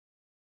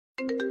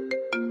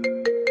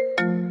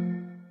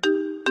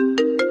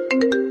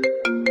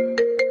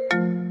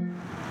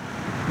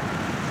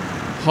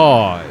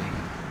Hi,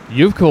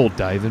 you've called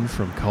David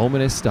from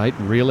Coleman Estate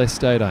Real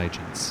Estate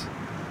Agents.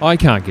 I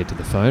can't get to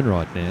the phone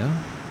right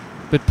now,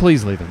 but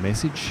please leave a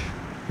message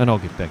and I'll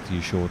get back to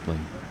you shortly.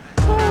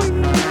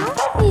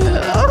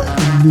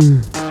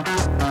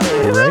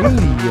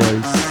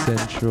 Radio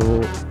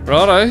Central.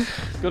 Righto,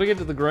 got to get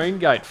to the Green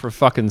Gate for a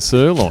fucking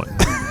sirloin.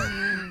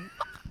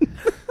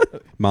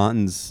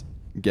 Martin's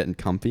getting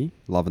comfy,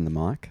 loving the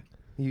mic.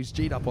 He was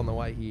G'd up on the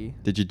way here.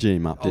 Did you G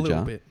him up, A did little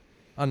ya? bit.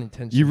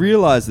 Unintentionally. You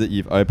realise that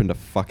you've opened a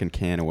fucking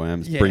can of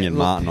worms bringing look,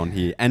 Martin on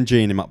here and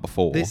G'ing him up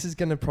before. This is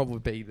going to probably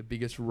be the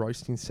biggest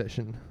roasting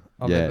session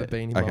I've ever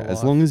been in my life.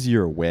 As long as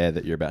you're aware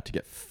that you're about to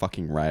get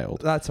fucking railed.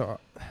 That's all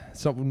right.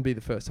 So it wouldn't be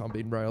the first time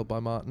being railed by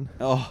Martin.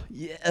 Oh,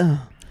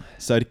 yeah.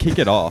 So to kick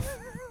it off,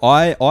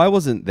 I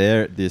wasn't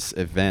there at this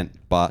event,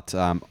 but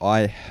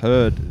I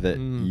heard that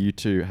you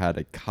two had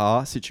a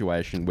car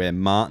situation where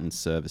Martin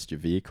serviced your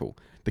vehicle.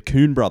 The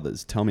Coon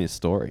brothers, tell me a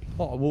story.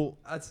 Oh, well,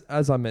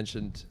 as I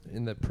mentioned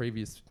in the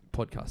previous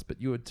podcast, but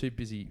you were too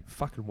busy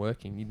fucking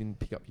working. You didn't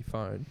pick up your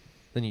phone.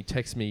 Then you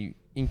text me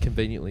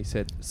inconveniently,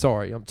 said,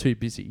 sorry, I'm too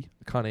busy.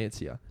 I can't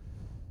answer you.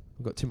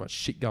 I've got too much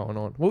shit going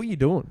on. What were you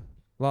doing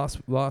last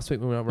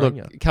week when we were Look, running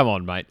you? come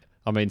on, mate.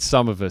 I mean,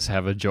 some of us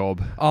have a job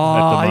at the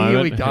Oh, moment.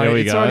 here we go. Here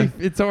we go.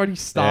 It's already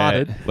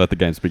started. Yeah. Let the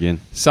games begin.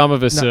 Some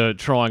of us are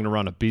trying to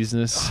run a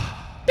business.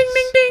 Ding,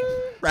 ding, ding.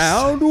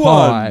 Round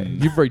Hi,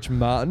 you've reached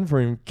Martin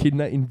from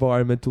Kidna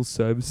Environmental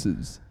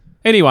Services.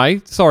 Anyway,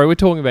 sorry, we're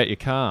talking about your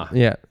car.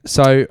 Yeah.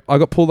 So I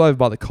got pulled over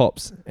by the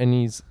cops, and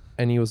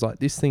he was like,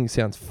 "This thing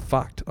sounds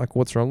fucked. Like,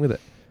 what's wrong with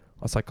it?"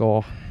 I was like,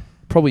 "Oh,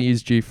 probably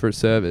is due for a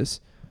service."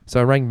 So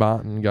I rang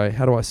Martin and go,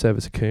 "How do I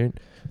service a Coon?"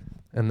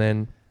 And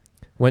then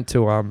went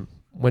to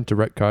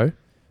Retco,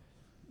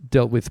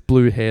 dealt with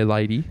blue hair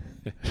lady.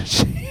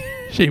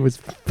 she was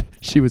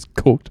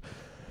cooked.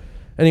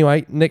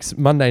 Anyway, next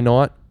Monday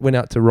night, went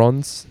out to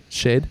Ron's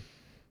shed,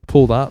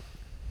 pulled up.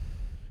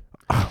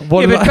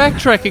 But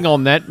backtracking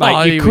on that, mate,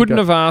 Oh, you here we couldn't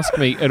go. have asked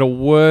me at a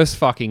worse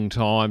fucking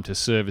time to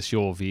service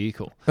your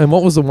vehicle. And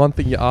what was the one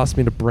thing you asked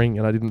me to bring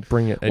and I didn't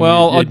bring it? And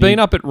Well, you I'd been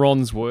up at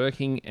Ron's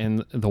working,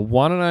 and the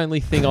one and only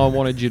thing I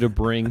wanted you to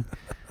bring,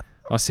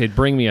 I said,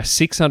 bring me a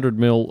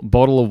 600ml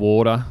bottle of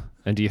water.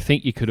 And do you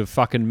think you could have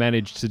fucking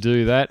managed to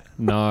do that?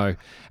 No.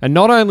 And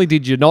not only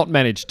did you not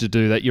manage to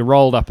do that, you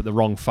rolled up at the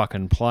wrong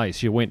fucking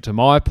place. You went to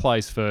my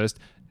place first,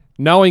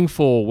 knowing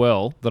full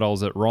well that I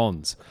was at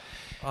Ron's.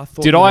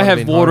 Did I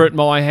have water at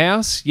my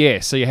house? Yeah.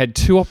 So you had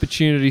two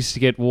opportunities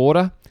to get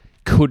water.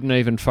 Couldn't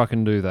even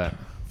fucking do that.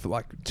 for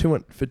like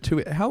two.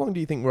 How long do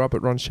you think we're up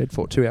at Ron's shed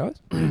for? 2 hours?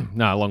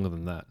 No, longer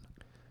than that.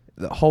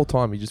 The whole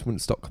time you just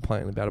wouldn't stop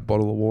complaining about a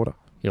bottle of water.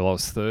 Yeah, well, I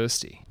was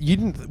thirsty. We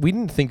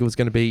didn't think it was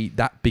going to be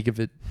that big of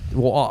a.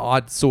 Well,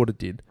 I sort of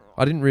did.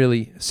 I didn't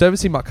really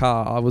servicing my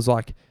car. I was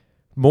like,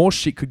 more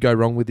shit could go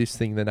wrong with this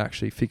thing than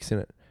actually fixing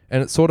it.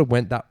 And it sort of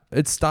went that.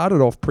 It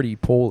started off pretty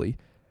poorly,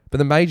 but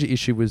the major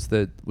issue was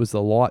the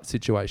light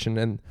situation.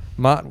 And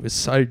Martin was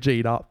so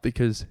G'd up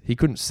because he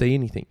couldn't see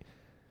anything,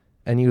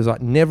 and he was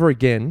like, "Never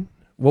again."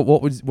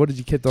 What did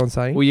you keep on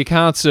saying? Well, you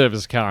can't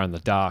service a car in the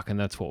dark, and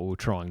that's what we were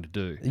trying to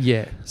do.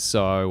 Yeah.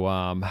 So,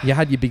 You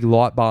had your big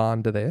light bar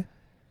under there.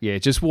 yeah,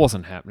 it just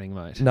wasn't happening,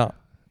 mate. No.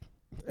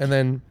 And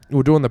then we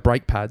were doing the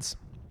brake pads.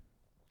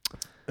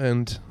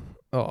 And,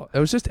 it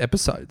was just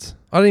episodes.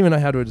 I don't even know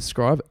how to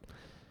describe it.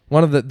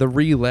 One of the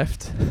rear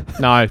left.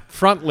 No,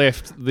 front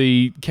left,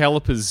 the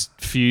calipers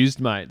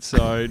fused, mate.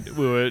 So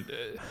we were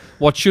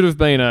what should have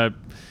been a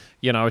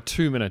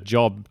 2-minute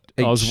job.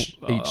 I was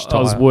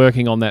tyre.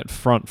 working on that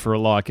front for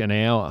like an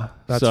hour.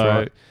 That's so,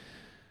 right.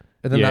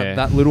 And then yeah.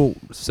 that little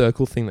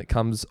circle thing that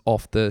comes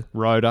off the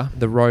Rotor.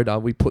 rotor,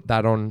 we put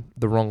that on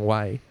the wrong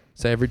way.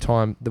 So every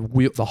time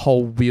the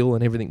whole wheel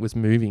and everything was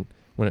moving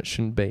when it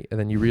shouldn't be. And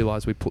then you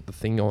realise we put the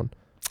thing on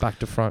back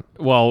to front.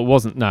 Well, it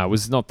wasn't. No, it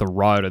was not the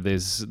rotor.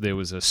 There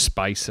was a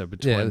spacer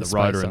between the rotor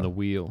spacer. and the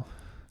wheel.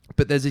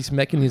 But there's this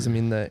mechanism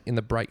in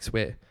the brakes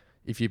where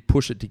if you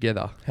push it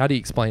together, how do you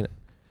explain it?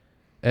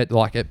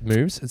 It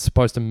moves. It's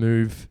supposed to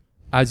move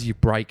as you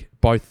brake.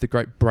 Both the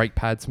great brake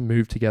pads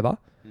move together,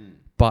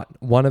 but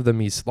one of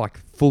them is like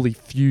fully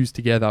fused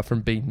together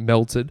from being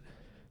melted,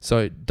 so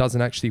it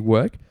doesn't actually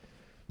work.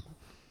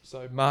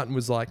 So Martin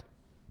was like,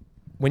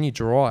 when you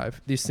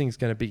drive, this thing's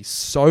going to be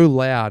so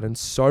loud and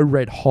so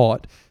red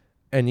hot,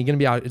 and you're going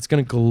to be it's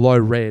going to glow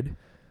red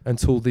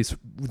until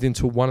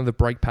one of the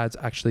brake pads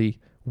actually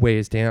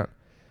wears down.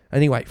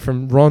 Anyway,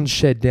 from Ron's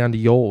shed down to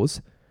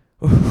yours,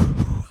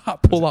 I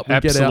pull up, we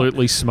get out.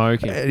 Absolutely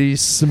smoking. It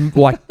is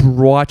like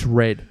bright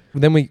red.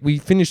 Then we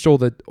finished all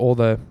the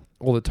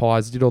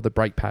tires, did all the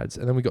brake pads,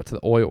 and then we got to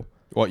the oil.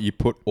 What, you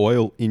put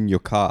oil in your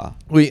car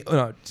We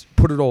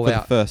put it all for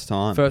out the first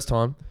time? First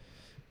time.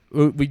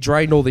 We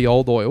drained all the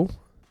old oil,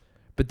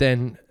 but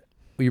then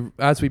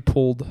as we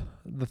pulled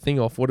the thing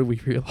off, what did we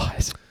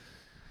realise?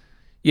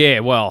 Yeah,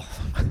 well,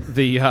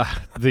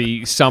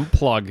 the sump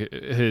plug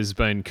has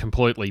been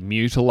completely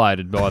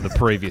mutilated by the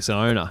previous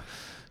owner.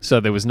 So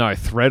there was no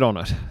thread on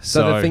it.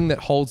 So the thing that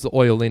holds the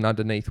oil in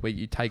underneath where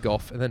you take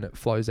off and then it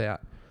flows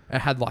out, it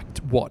had like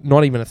what?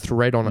 Not even a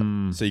thread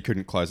on it. So you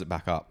couldn't close it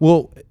back up.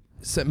 Well,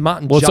 so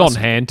Martin Well, it's just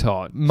on hand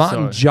tight.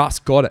 Martin so-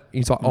 just got it.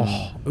 He's like,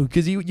 oh,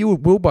 because you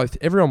were both.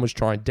 Everyone was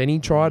trying. Denny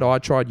tried, I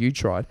tried, you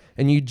tried,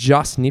 and you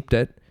just nipped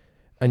it,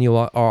 and you're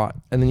like, all right.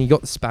 And then you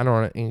got the spanner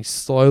on it, and he's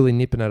slowly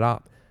nipping it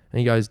up, and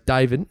he goes,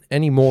 David,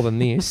 any more than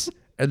this,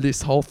 and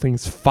this whole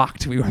thing's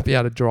fucked. We won't be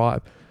able to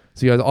drive.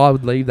 So he goes, I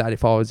would leave that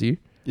if I was you.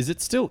 Is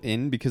it still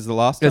in? Because the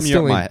last time It's you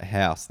were still at my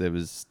house, there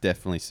was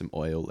definitely some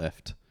oil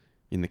left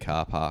in the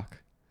car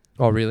park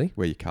Oh, really?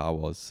 where your car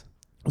was.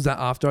 Was that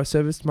after I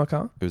serviced my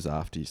car? It was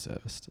after you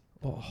serviced.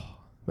 Oh,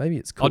 maybe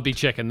it's cool. I'd be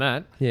checking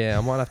that. Yeah,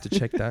 I might have to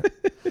check that.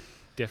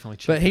 Definitely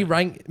check But he that.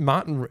 rang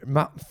Martin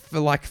for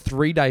like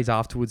 3 days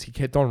afterwards. He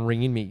kept on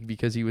ringing me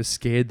because he was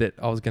scared that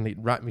I was going to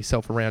wrap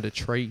myself around a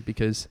tree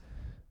because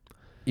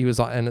he was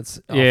like, and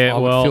it's Yeah, I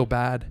would well, feel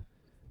bad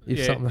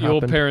if something your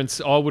happened.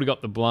 parents, I would have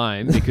got the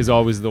blame because I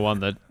was the one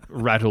that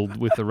rattled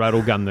with the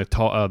rattle gun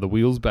the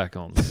wheels back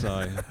on.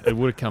 So it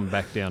would have come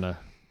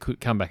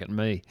back at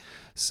me.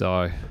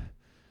 So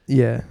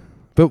Yeah,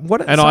 but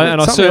what? and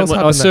I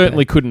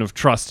certainly couldn't have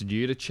trusted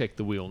you to check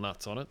the wheel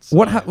nuts on it. So.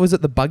 What was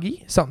it? The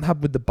buggy? Something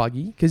happened with the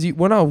buggy because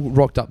when I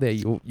rocked up there,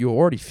 you were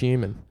already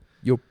fuming.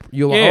 You're like,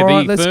 Yeah, all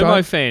right, the let's thermo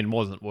go. fan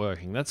wasn't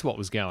working. That's what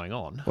was going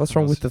on. What's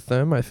wrong with the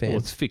thermo fan? Well,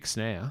 it's fixed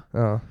now.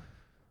 Oh,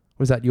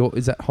 is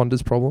that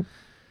Honda's problem?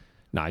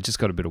 No, it just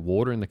got a bit of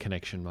water in the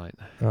connection, mate.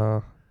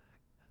 Oh,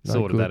 no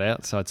Sorted good. that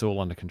out, so it's all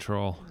under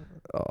control.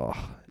 Oh,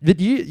 but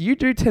you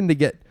do tend to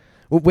get.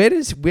 Well, where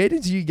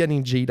does you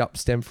getting G'd up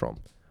stem from?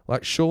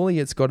 Like, surely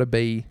it's got to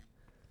be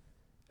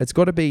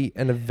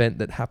an event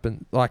that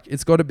happened. Like,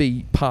 it's got to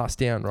be passed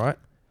down, right?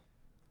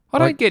 I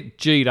Like- don't get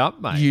G'd up,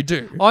 mate. You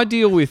do. I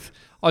deal with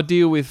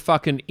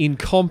fucking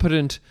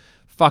incompetent,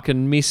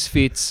 fucking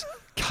misfits,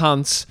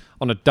 cunts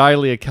on a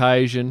daily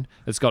occasion.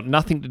 It's got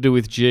nothing to do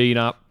with G'd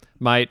up,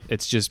 mate.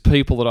 It's just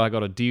people that I got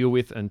to deal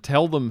with and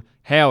tell them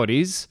how it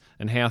is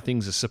and how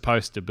things are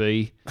supposed to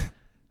be.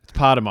 It's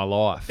part of my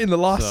life. In the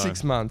last So,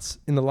 6 months.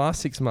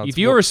 if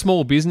you're a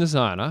small business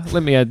owner,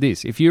 let me add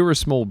this: if you're a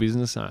small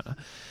business owner,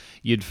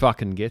 you'd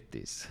fucking get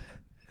this.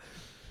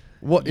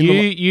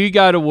 You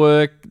go to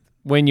work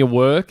when you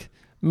work,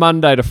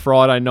 Monday to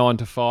Friday, 9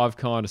 to 5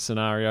 kind of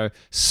scenario,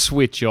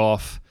 switch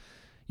off.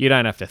 You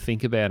don't have to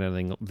think about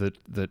anything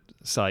that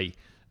say,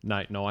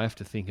 Nate and I have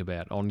to think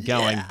about.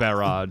 Ongoing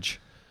barrage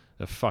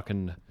of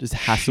fucking Just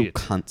hassle shit.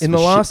 cunts. in for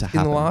the shit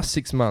to last happen.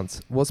 6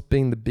 months, what's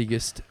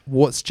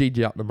G'd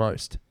you up the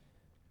most?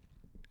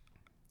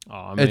 Oh,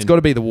 I It's mean- got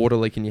to be the water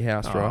leak in your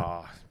house, right?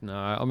 Oh, no,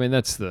 I mean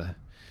that's the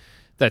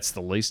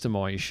least of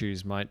my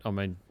issues, mate. I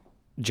mean,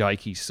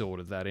 Jakey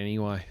sorted that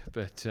anyway,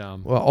 but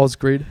Well,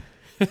 Osgrid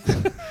and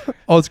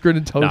no,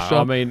 Telstra.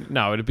 I mean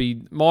no, it'd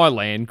be my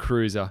Land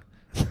Cruiser.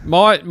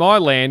 My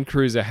Land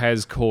Cruiser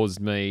has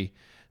caused me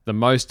the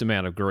most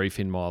amount of grief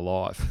in my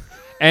life,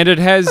 and it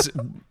has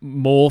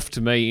morphed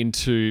me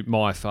into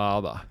my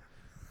father.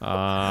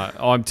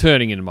 I'm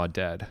turning into my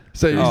dad.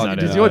 So There's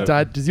no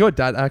doubt. does your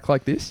dad act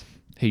like this?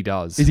 He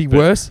does. Is he but-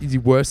 worse? Is he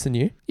worse than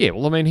you? Yeah,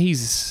 well, I mean,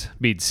 he's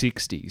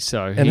mid-60s,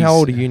 so And how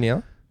old are you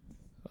now?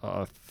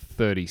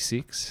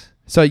 36,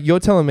 So you're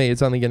telling me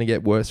it's only going to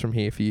get worse from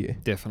here for you?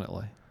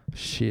 definitely.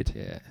 Shit.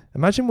 Yeah.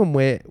 Imagine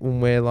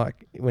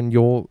when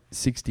you're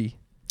 60.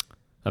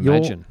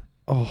 Imagine.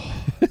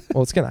 Oh,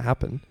 well, it's going to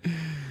happen.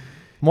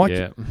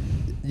 Yeah.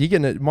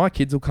 My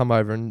kids will come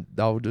over and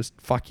they'll just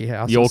fuck your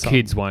house. or Your something.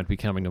 kids won't be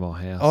coming to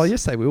my house. Oh,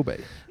 yes, they will be.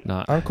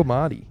 No, Uncle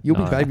Marty. You'll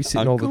No. be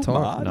babysitting all the Uncle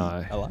time. Marty.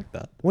 No. I like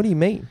that. What do you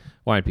mean?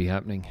 won't be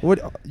happening. What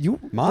you?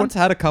 Martin's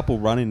had a couple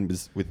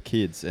run-ins with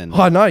kids, and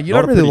Oh no, you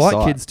not don't a really pretty like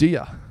sight. kids, do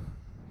you?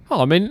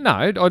 Oh, I mean, no.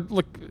 I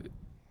look,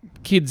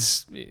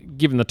 kids,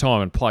 given the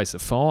time and place, are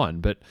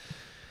fine, but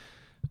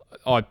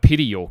I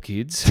pity your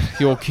kids.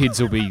 Your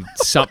kids will be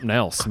something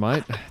else,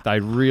 mate. They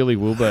really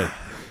will be.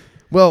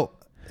 Well,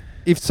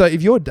 if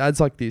your dad's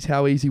like this,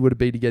 how easy would it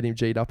be to get him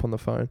G'd up on the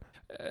phone?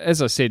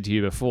 As I said to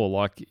you before,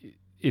 like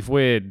if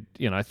we're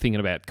thinking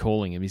about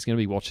calling him, he's going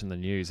to be watching the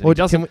news. And Or he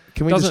doesn't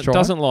can we just try?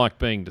 doesn't like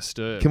being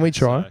disturbed. Can we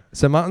try?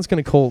 So Martin's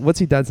going to call. What's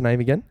his dad's name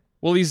again?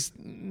 Well, his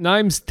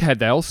name's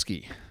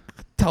Tadalski.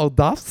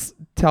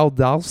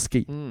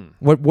 Taldowski. Mm.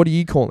 What do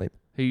you call him?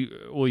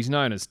 He's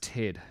known as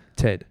Ted.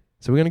 Ted.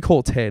 So we're going to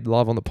call Ted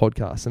live on the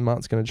podcast, and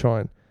Martin's going to try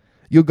and.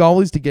 Your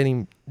goal is to get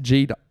him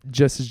G'd up,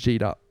 just as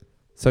G'd up.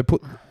 So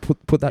put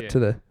that Yeah. to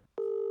the.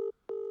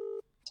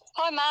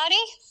 Hi, Marty.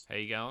 How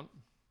you going?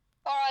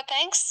 All right,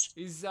 thanks.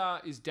 Is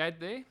Dad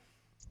there?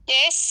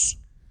 Yes.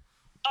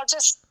 I'll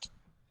just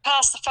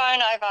pass the phone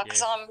over because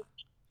Yeah. I'm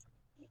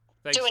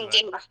Thanks doing for that.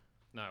 dinner.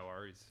 No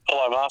worries.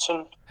 Hello,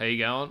 Martin. How you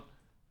going?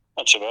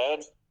 Not too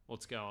bad.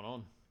 What's going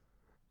on?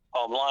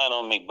 I'm laying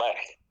on me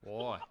back,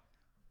 Why?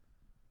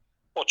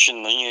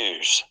 watching the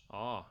news.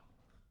 Oh.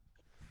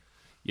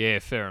 Yeah,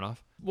 fair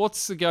enough.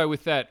 What's the go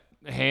with that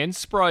hand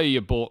spray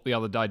you bought the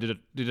other day? Did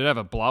it have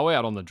a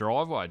blowout on the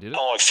driveway, did it?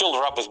 I filled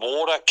her up with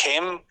water,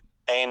 chem,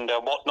 and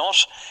whatnot.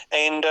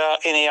 And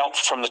anyhow,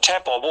 from the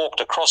tap, I walked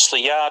across the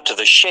yard to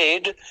the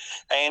shed,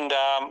 and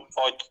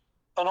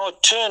I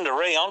turned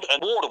around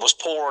and water was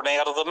pouring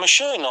out of the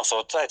machine. I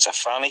thought, that's a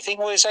funny thing.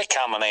 Where's that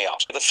coming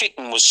out? The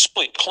fitting was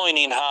split clean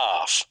in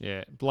half.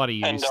 Yeah, bloody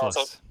And I useless.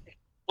 thought,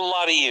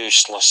 bloody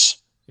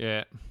useless.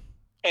 Yeah.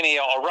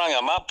 Anyhow, I rang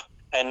them up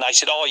and they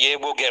said, oh, yeah,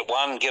 we'll get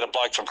one, get a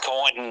bloke from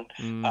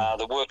Kyneton.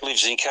 The work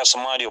lives in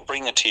Castlemaine, he'll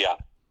bring it to you.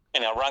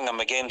 And I rang them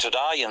again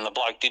today and the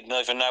bloke didn't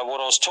even know what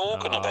I was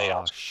talking Oh,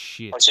 about.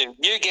 shit. I said,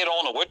 you get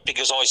on to it,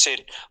 because I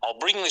said, I'll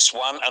bring this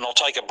one and I'll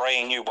take a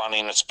brand new one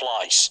in its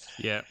place.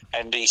 Yeah.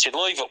 And he said,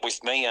 leave it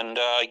with me. And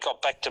he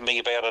got back to me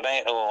about an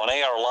hour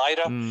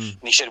later. And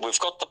he said, we've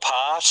got the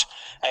part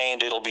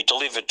and it'll be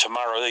delivered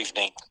tomorrow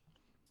evening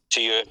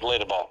to your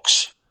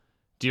letterbox.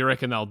 Do you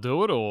reckon they'll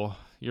do it, or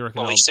you reckon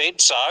Well, they'll... he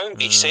said so.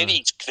 He said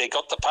they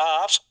got the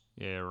part.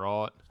 Yeah,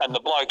 right. And the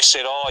bloke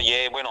said, oh,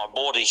 yeah, when I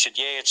bought it, he said,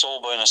 yeah, it's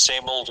all been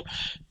assembled,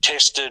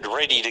 tested,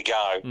 ready to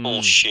go.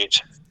 Bullshit.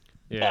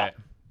 Yeah.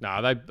 No,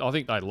 I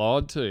think they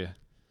lied to you.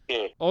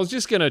 Yeah. I was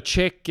just going to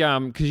check,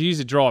 because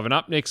you're driving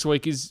up next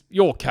week. Is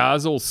your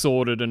car's all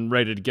sorted and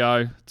ready to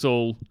go? It's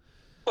all...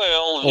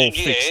 Well, all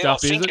fixed yeah, up,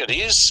 I think is it? it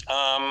is.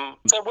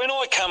 So when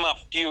I come up,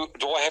 do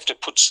I have to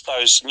put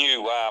those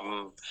new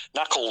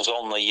knuckles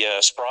on the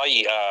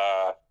spray?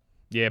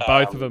 Yeah,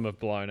 both of them have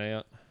blown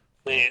out.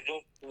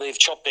 They've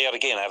chopped out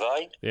again, have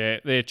they? Yeah,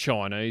 they're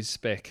Chinese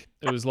spec.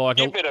 It was like...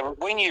 You better,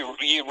 when you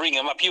ring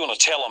them up, you want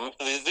to tell them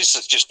this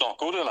is just not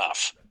good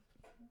enough.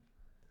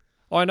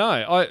 I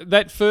know.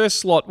 That first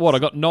slot, I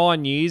got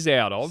 9 years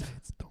out of.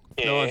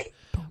 Yeah.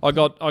 I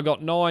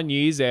got 9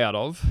 years out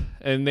of,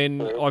 and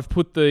then I've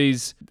put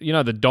these, the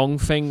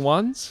Dongfeng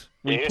ones.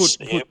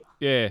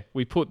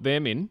 We put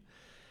them in,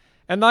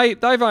 and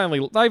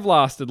they've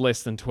lasted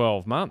less than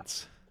 12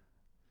 months.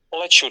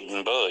 Well, that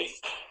shouldn't be.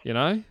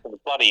 The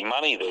bloody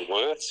money they're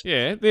worth.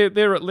 Yeah,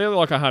 they're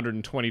like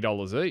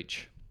 $120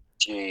 each.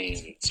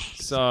 Jeez.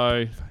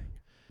 So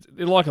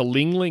they're like a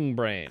Ling Ling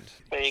brand.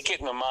 You're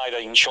getting them made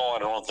in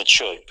China on the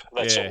cheap.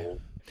 That's all.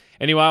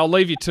 Anyway, I'll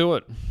leave you to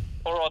it.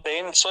 All right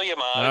then. See you,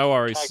 mate. No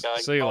worries.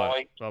 Okay, See you bye.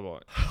 later.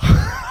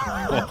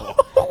 Bye-bye.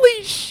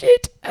 Holy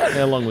shit!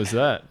 How long was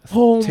that?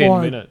 Oh 10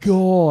 my minutes.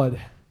 god!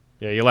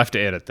 Yeah, you'll have to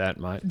edit that,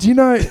 mate. Do you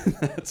know?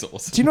 That's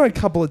awesome. Do you know a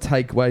couple of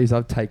takeaways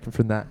I've taken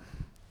from that?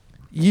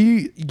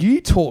 You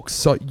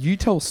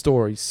tell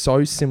stories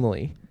so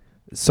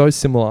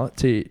similar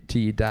to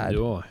your dad.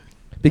 Do I?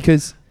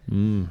 Because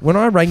when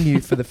I rang you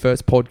for the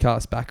first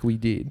podcast back we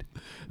did,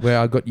 where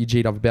I got you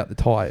G'd up about the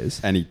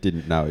tyres, And he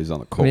didn't know he was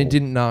on the call. and he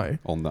didn't know.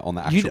 on the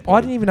actual. I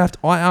didn't even have to.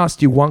 I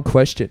asked you one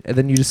question, and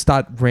then you just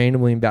start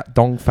randomly about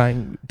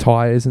Dongfeng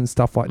tyres and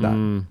stuff like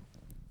that.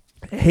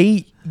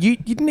 You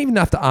didn't even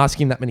have to ask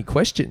him that many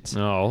questions.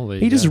 Oh, there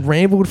you He just go.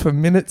 rambled for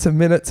minutes and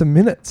minutes and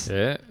minutes.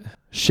 Yeah.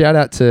 Shout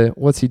out to,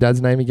 what's your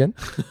dad's name again?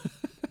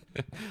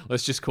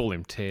 Let's just call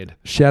him Ted.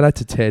 Shout out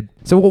to Ted.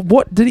 So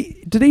what did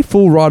he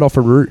fall right off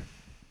a route?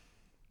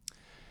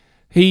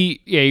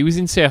 He was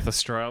in South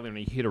Australia and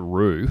he hit a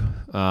roo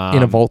In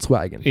a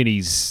Volkswagen. in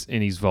his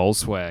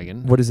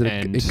Volkswagen. What is it,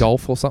 And- a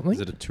Golf or something? Is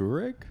it a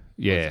Touareg?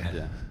 Yeah,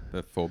 Yeah.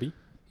 The 4B.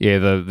 yeah,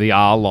 the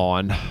R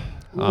line.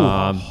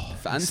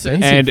 Fancy.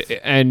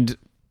 And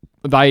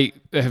they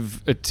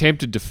have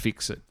attempted to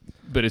fix it,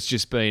 but it's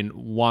just been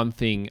one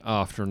thing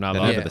after another.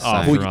 They're never the same.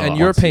 after Well, another. and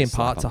European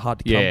parts are hard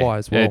to come by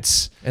as well.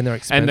 And they're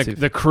And expensive.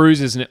 the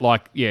cruise isn't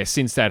like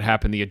since that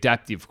happened, the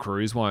adaptive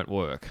cruise won't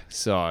work.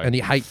 So And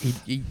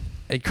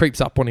he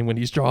creeps up on him when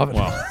he's driving.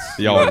 well,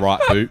 The old right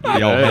boot.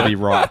 The old heavy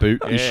right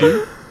boot Yeah.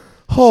 issue.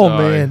 oh, so,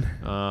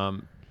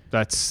 man.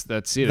 that's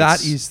it. That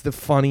It's- is the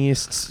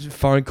funniest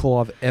phone call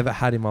I've ever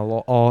had in my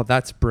life. Oh,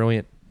 that's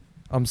brilliant.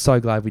 I'm so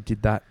glad we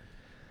did that.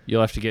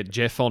 You'll have to get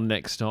Jeff on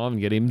next time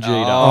and get him G'd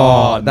up.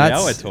 Oh, now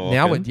that's we're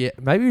talking. yeah.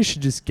 Maybe we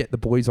should just get the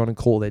boys on and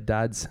call their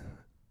dads,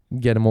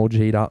 and get them all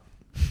G'd up.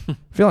 I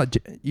feel like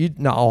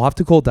I'll have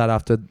to call Dad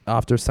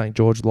after a St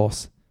George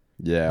loss.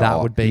 Yeah. That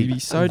would be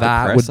he'd so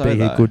that would depresso, be a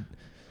though. good.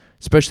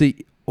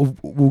 Especially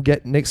we'll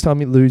get next time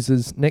he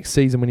loses next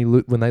season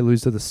when they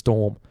lose to the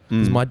Storm.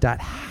 Because my dad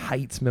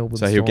hates Melbourne.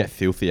 So he'll Storm. get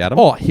filthy at him.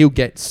 Oh, he'll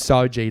get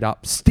so G'd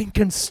up.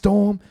 Stinking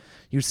Storm.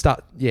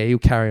 He'll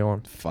carry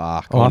on.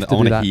 Fuck. I'll I have to do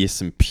want to that. hear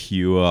some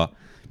pure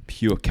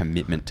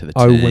commitment to the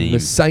Oh, team. when the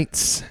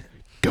Saints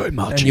Go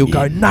marching and you'll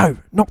go, in. no,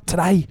 not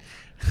today.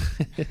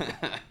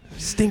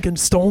 Stinking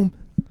Storm.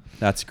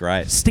 That's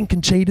great.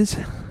 Stinking cheaters.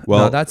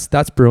 Well- No,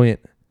 that's brilliant.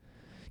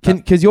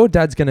 Because your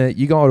dad's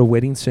you go to a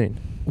wedding soon.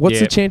 What's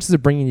Yeah. the chances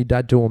of bringing your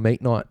dad to a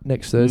meet night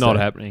next Thursday? Not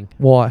happening.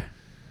 Why?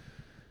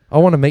 I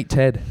want to meet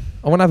Ted.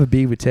 I want to have a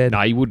beer with Ted.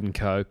 No, he wouldn't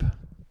cope.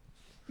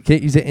 Okay,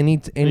 is there any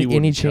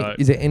wouldn't chance? cope.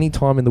 Is there any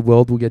time in the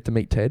world we'll get to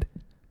meet Ted?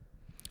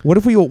 What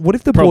if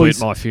the Probably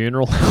boys? at my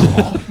funeral.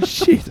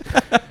 Shit.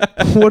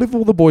 What if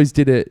all the boys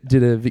did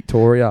a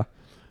Victoria,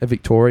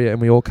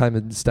 and we all came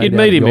and stayed? You'd out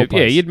meet at him. your Yeah,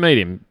 place? you'd meet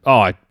him.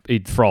 Oh,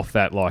 he'd froth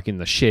that like in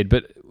the shed,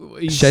 but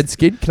Shed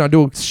skid? Can I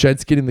do a shed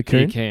skid in the You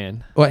coon?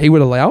 can. Well, he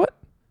would allow it.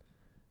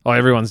 Oh,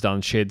 everyone's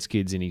done shed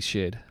skids in his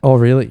shed. Oh,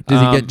 really?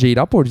 Does he get Um, G'd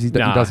up or does he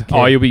Nah. doesn't care?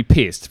 Oh, you'll be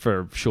pissed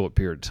for a short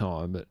period of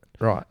time, but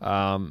right.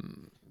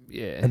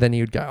 yeah. And then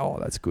he would go, oh,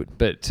 that's good.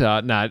 But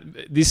no,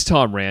 this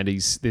time round,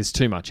 there's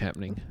too much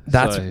happening.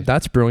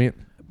 That's brilliant.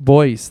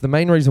 Boys, the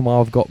main reason why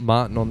I've got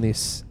Martin on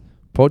this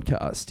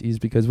podcast is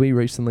because we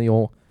recently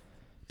all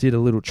did a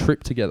little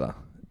trip together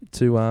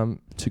to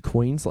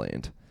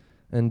Queensland.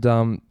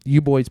 And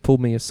you boys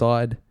pulled me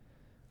aside.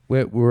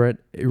 We're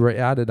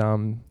out at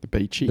The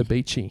Beachy. the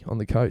Beachy on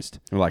the coast.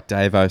 We're like,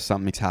 Davo,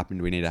 something's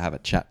happened. We need to have a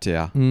chat to you.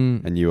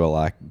 Mm. And you were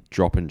like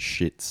dropping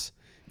shits.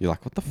 You're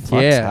like, what the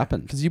fuck's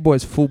happened? Because you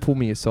boys pulled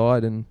me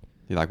aside, and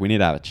You're like, we need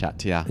to have a chat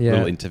to you. Yeah.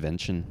 Little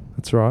intervention.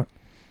 that's right.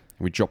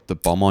 We dropped the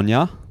bomb on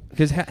you.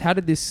 Because how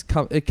did this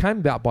come? It came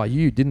about by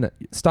you, didn't it?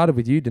 It started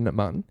with you, didn't it,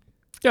 Martin?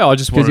 Yeah, I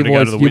just Because wanted to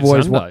go to the Whit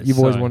Sundays. you've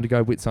always so- wanted to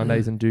go Whit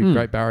Sundays and do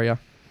Great Barrier,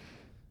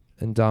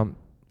 and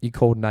you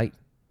called Nate.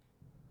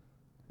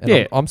 And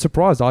Yeah. I'm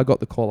surprised I got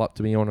the call up.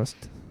 To be honest,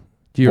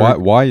 do you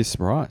Why are you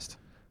surprised?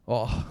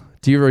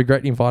 do you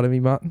regret inviting me,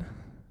 Martin?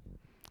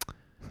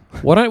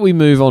 Why don't we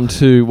move on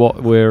to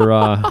what we're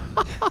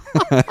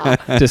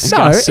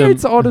discussing? No,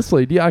 it's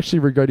honestly. Do you actually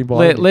regret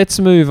inviting me? Let's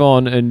move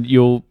on, and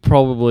you'll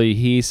probably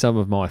hear some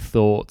of my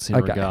thoughts in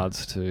Okay.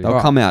 regards to. They'll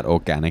Alright. come out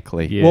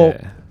organically.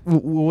 Yeah, Well,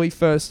 we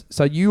first.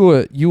 So you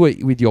were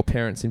with your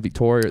parents in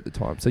Victoria at the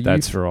time. So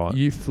That's right.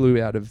 You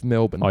flew out of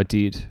Melbourne. I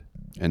did.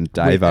 And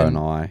Davo and and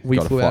I we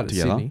got a flew out flight of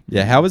together. Sydney.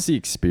 Yeah, how was the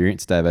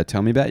experience, Davo?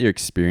 Tell me about your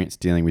experience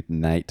dealing with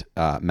Nate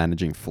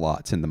managing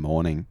flights in the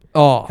morning.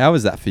 Oh, How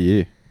was that for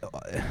you?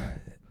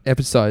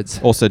 episodes.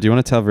 Also, do you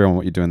want to tell everyone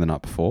what you're doing the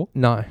night before?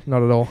 No,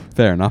 not at all.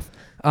 Fair enough.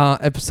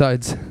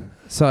 Episodes.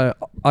 So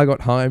I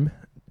got home.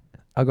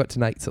 I got to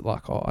Nate's at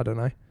I don't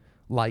know,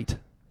 late.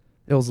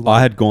 It was late.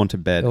 I had gone to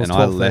bed It was and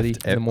I 12:30 left. in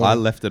the I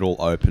morning. left it all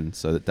open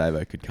so that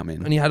Davo could come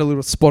in. And he had a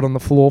little spot on the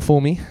floor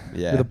for me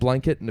Yeah. with a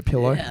blanket and a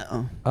pillow.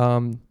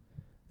 Yeah.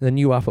 Then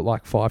you up at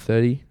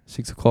 5:30,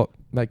 6 o'clock,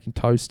 making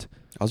toast.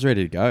 I was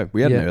ready to go.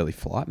 We had Yeah. an early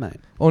flight, mate.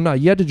 Oh no,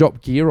 you had to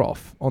drop gear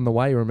off on the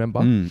way. Remember?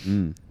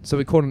 So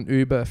we called an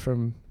Uber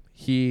from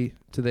here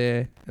to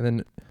there, and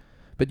then,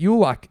 but you're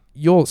go,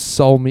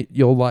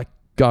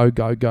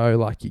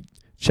 like you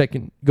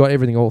checking, got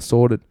everything all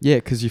sorted. Yeah,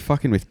 because you're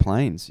fucking with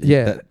planes.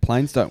 Yeah.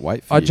 Planes don't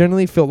wait for I you.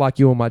 generally felt like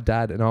you were my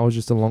dad, and I was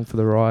just along for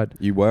the ride.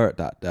 You were at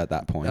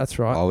that point. That's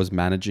right. I was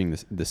managing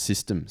the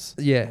systems.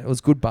 Yeah, it was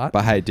good, but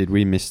But hey, did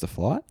we miss the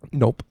flight?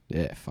 nope.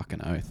 Yeah,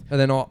 fucking oath.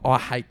 And then I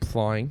hate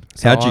flying.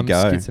 So How'd you I'm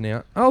go? skitzing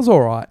out. I was all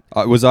right.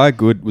 Was I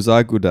good? Was I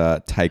a good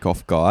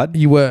takeoff guide?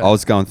 You were. I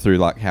was going through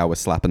like how we're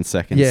slapping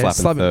second,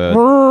 slapping third.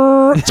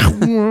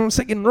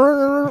 Second,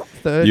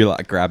 third. You're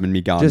like grabbing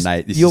me, going, just,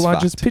 Nate, this you're is like,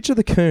 fucked. just picture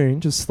the coon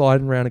just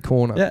sliding around a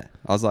corner. Yeah,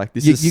 I was like,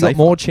 this you is you got safer.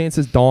 more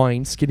chances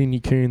dying skidding your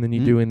coon than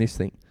you do in this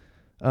thing.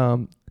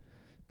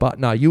 But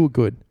no, you were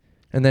good.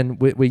 And then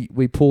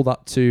we pulled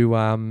up to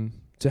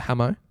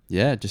Hamo.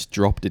 Yeah, just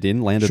dropped it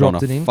in, landed Dropped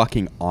on it in. a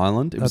fucking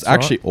island. It was That's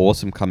actually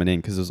awesome coming in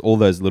because there's all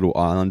those little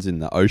islands in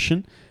the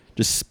ocean,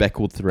 just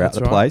speckled throughout That's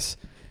the right. place.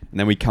 And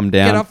then we come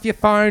down. Get off your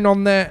phone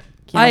on the.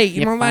 Hey,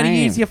 you're not allowed to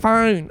use your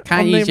phone.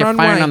 Can't on use the your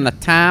runway. phone on the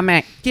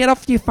tarmac. Get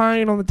off your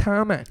phone on the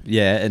tarmac.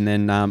 Yeah, and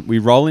then we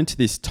roll into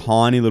this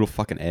tiny little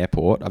fucking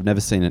airport. I've never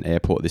seen an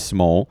airport this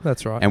small.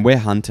 That's right. And we're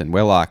hunting.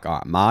 We're like, all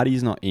right,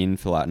 Marty's not in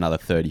for like another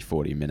 30,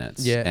 40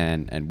 minutes. Yeah.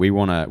 And we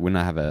wanna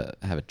have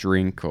a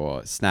drink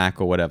or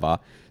snack or whatever.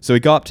 So we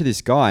go up to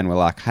this guy and we're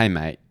like, hey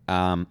mate,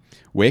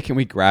 where can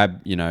we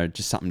grab,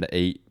 just something to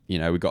eat? We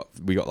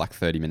got like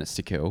 30 minutes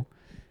to kill.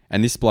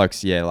 And this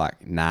bloke's,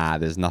 like, nah,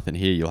 there's nothing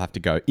here. You'll have to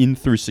go in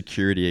through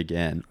security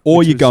again. Or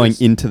Which you're was going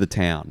just- into the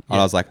town. And Yeah.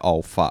 I was like,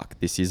 oh fuck,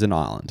 this is an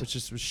island. Which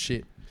just was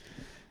shit.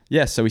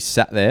 Yeah, so we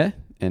sat there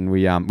and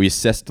we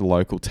assessed the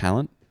local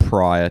talent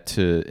prior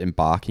to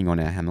embarking on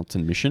our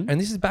Hamilton mission.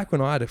 And this is back when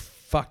I had a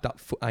fucked up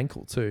foot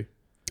ankle too.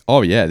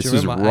 Oh yeah, Do this you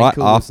was remember my right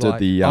ankle was after like-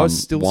 the I was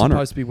still winery.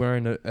 supposed to be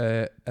wearing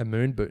a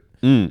moon boot,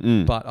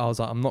 Mm. but I was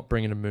like, I'm not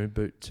bringing a moon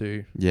boot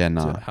to. Yeah,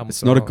 no, Hamilton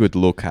it's not a Island. good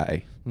look,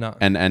 hey. No.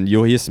 And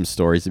you'll hear some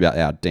stories about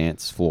our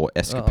dance floor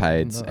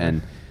escapades. no.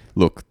 And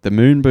look, the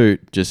moon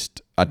boot just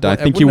I don't Well,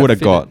 it think you would wouldn't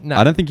have have got. fitted, no.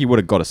 I don't think you would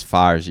have got as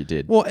far as you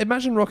did. Well,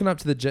 imagine rocking up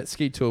to the jet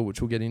ski tour,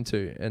 which we'll get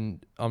into,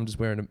 and I'm just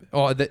wearing a.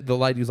 Oh, the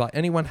lady was like,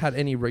 anyone had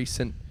any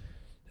recent?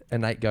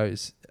 And Nate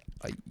goes,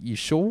 are you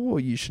sure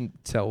you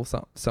shouldn't tell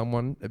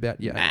someone about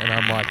you? And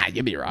I'm like,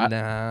 you'll be right.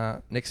 nah.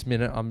 Next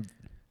minute, I'm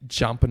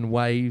jumping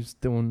waves,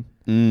 doing.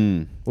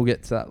 Mm. We'll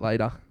get to that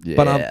later. Yeah.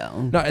 But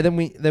no.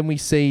 And then we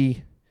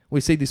see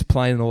this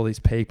plane and all these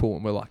people,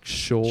 and we're like,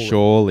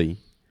 surely.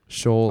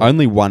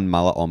 Only one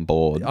mullet on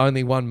board.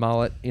 Only one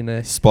mullet in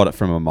a. Spot it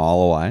from a mile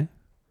away.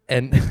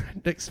 And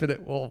next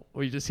minute,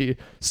 we just hear,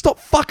 stop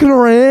fucking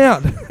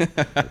around.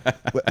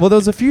 Well, there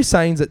was a few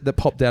sayings that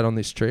popped out on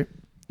this trip.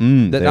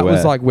 That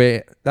was like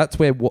that's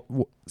where what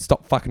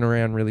stop fucking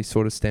around really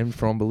sort of stemmed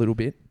from a little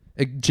bit.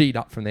 It G'd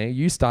up from there.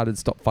 You started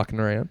stop fucking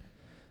around.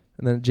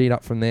 And then it G'd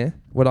up from there.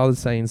 What other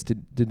sayings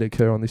did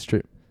occur on this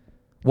trip?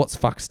 What's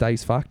fucked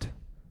stays fucked.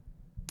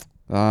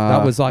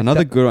 That was like another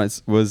that- good one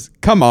was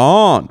come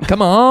on.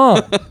 Come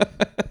on.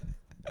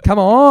 Come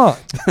on.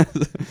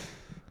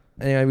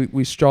 Anyway,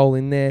 we stroll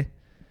in there,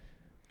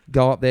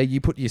 go up there.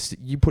 You put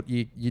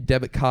your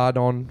debit card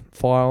on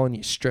file, and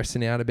you're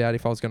stressing out about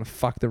if I was going to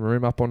fuck the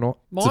room up or not.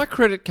 My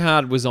credit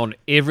card was on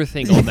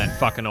everything on that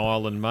fucking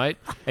island, mate,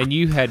 and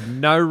you had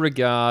no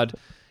regard.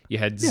 You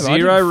had Yeah, but I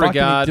zero didn't fuck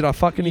regard. did I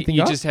fuck anything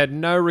You up? just had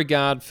no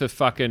regard for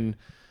fucking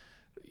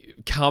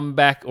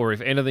comeback, or if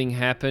anything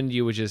happened,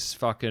 you were just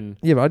fucking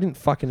Yeah, but I didn't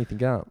fuck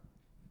anything up.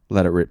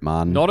 Let it rip,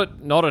 man. not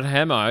at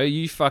Hamo.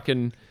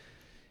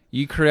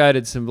 You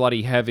created some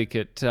bloody havoc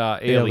at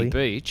Early Early.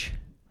 Beach.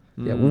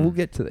 Yeah, well, we'll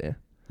get to there.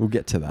 We'll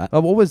get to that.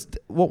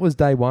 What was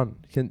day one?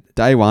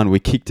 Day one, we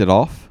kicked it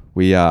off.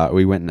 We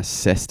went and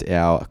assessed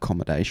our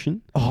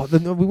accommodation.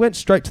 We went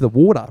straight to the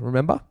water.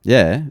 Remember?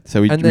 Yeah,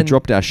 so we And then-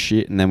 dropped our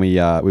shit and then we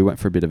went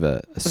for a bit of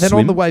a And then swim.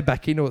 on the way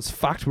back in, it was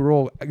fucked. We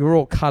were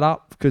all cut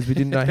up because we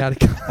didn't know how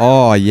to.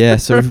 Oh yeah,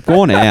 so we've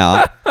gone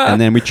out and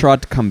then we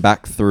tried to come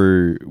back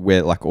through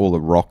where like all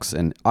the rocks,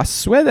 and I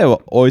swear there were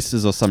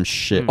oysters or some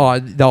shit.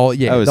 That was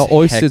the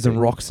oysters and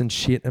hectic. rocks and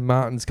shit. And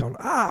Martin's going,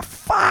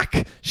 fuck,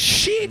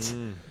 shit.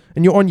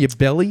 And you're on your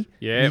belly.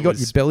 Yeah, you got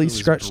your belly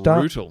scratched up.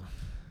 brutal.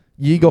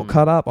 You got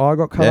cut up. I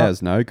got cut Yeah, it up.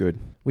 was no good.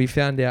 We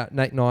found out,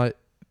 Nate and I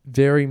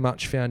very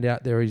much found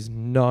out there is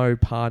no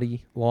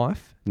party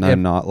life. No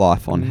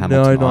nightlife on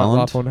Hamilton No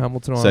Island. nightlife on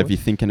Hamilton So Island. if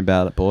you're thinking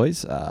about it,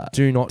 boys,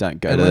 do not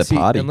don't go to the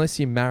party. unless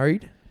you're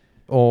married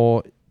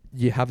or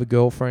you have a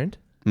girlfriend.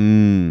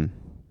 Then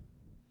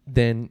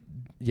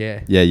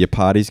Yeah. yeah, your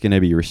party's going to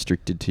be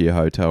restricted to your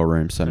hotel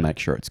room, so make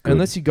sure it's good.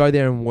 Unless you go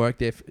there and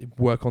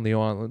work on the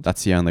island.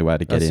 That's the only way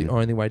to get That's in. the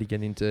only way to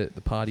get into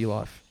the party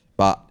life.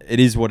 But it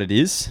is what it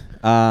is.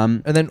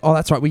 And then,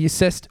 that's right. We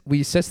assessed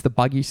the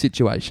buggy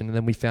situation, and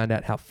then we found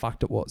out how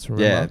fucked it was.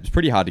 Remember? Yeah, it's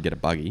pretty hard to get a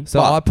buggy. So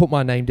but- I put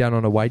my name down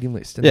on a waiting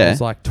list, and Yeah. there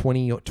was like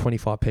 20 or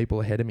 25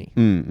 people ahead of me.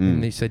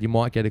 And they said you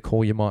might get a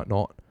call, you might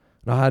not.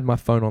 And I had my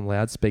phone on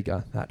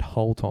loudspeaker that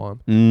whole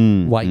time,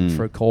 waiting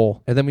for a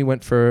call. And then we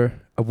went for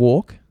a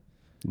walk.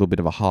 a little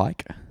bit of a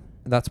hike.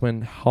 And that's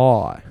when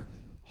hi.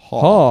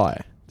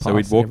 So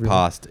we'd Passing walk everyone.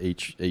 past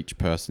each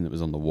person that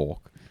was on the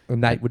walk. And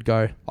Nate would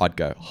go, I'd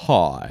go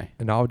hi.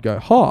 and I would go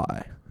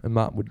hi, and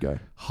Martin would go.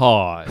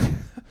 Hi.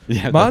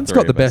 Yeah, Martin's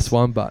got the best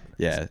one, but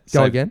Yeah.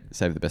 Go again.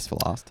 Save the best for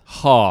last.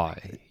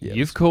 Hi. Yeah,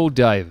 You've called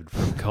David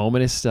from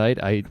Coleman Estate,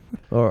 a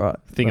all right.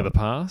 thing of the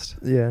past.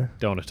 Yeah.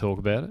 Don't want to talk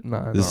about it.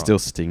 No. There's still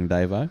sting,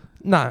 Davo.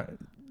 No,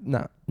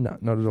 not at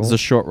It all. was a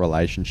short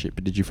relationship,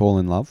 but did you fall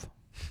in love?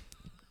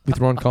 With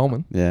Ron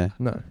Coleman. Yeah.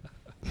 No.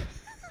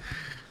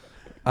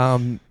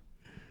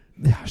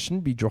 Yeah, I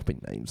shouldn't be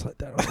dropping names like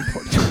that on the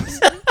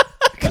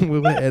podcast.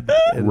 We'll edit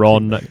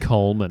Ron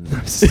Coleman.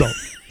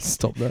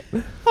 Stop that.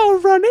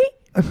 Oh,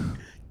 Ronnie.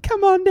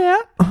 Come on now.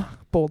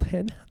 Bald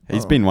head.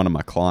 He's been one of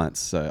my clients,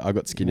 so I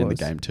got skin in the Was.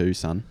 game too,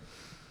 son.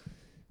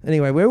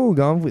 Anyway, where were we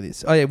going with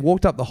this? Oh yeah,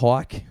 walked up the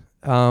hike.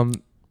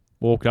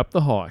 Walked up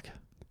the hike.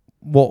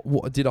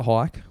 Did a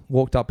hike.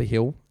 Walked up a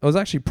hill. It was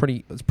actually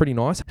pretty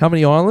nice. How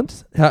many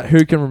islands?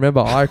 Who can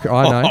remember? I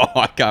know.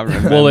 I can't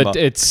remember. Well,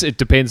 it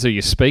depends who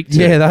you speak to.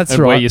 Yeah, that's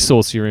and where right. you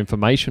source your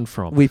information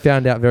from. We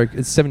found out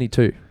it's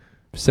 72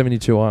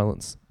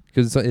 islands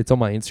because it's on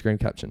my Instagram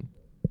caption.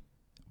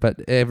 But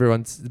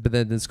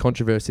then there's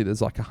controversy.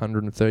 There's like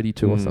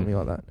 132 or something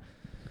like that.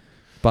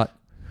 But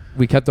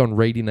we kept on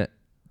reading it,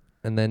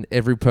 and then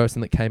every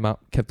person that came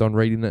up kept on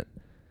reading it,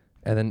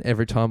 and then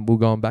every time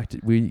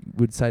we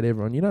would say to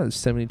everyone, there's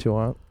 72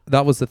 islands.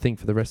 That was the thing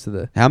for the rest of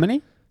the How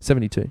many?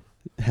 72.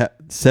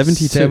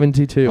 72.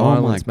 72 Oh my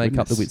islands make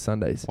up the goodness.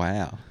 Whitsundays.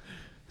 Wow.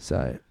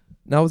 So,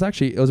 no,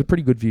 it was a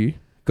pretty good view.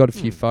 Got a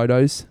few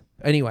photos.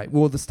 Anyway,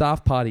 the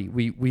staff party,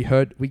 we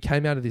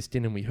came out of this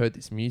dinner and we heard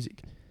this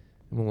music.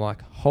 And we're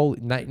like,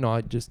 Nate and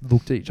I just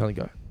looked at each other and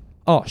go,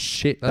 oh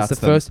shit, that's the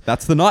first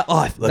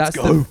nightlife. Let's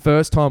go. the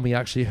first time we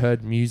actually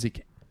heard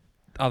music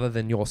other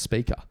than your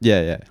speaker.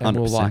 Yeah, 100%.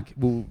 And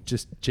we'll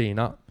just G'ing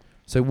up.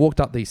 So we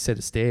walked up these set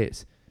of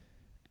stairs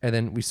and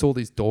then we saw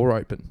this door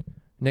open.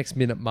 Next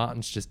minute,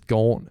 Martin's just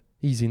gone.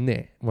 He's in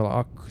there. And we're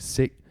like, oh,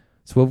 sick.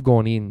 So we've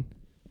gone in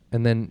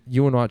and then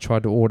you and I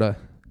tried to order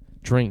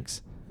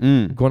drinks.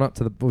 Gone up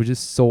to we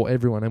just saw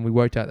everyone and we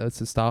worked out that's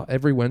the staff.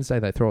 Every Wednesday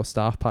they throw a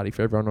staff party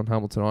for everyone on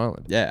Hamilton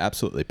Island. Yeah,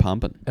 absolutely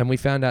pumping. And we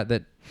found out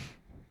that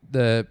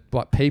the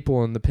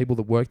people and the people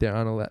that work there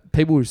aren't allowed.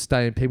 People who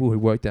stay and people who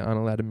work there aren't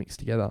allowed to mix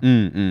together.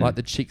 Like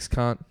the chicks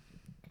can't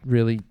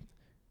really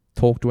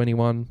talk to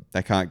anyone.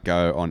 They can't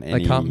go on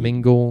any. They can't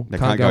mingle. They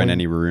can't go in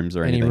any rooms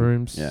or anything. Any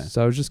rooms. Yeah.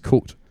 So it was just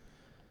cooked.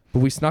 But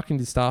we snuck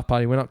into the staff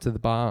party, went up to the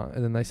bar,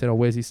 and then they said, "Oh,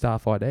 where's your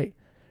staff ID?"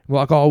 We're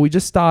like, "Oh, we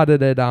just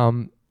started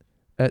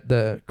at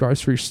the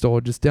grocery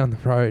store just down the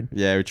road."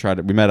 Yeah, we tried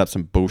it. We made up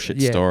some bullshit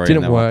Yeah, story.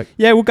 didn't and they were work. like,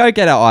 yeah, we'll go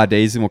get our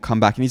IDs and we'll come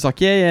back. And he's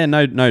like, yeah,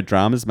 no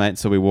dramas, mate.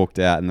 So we walked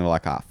out and they were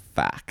like,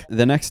 fuck.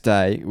 The next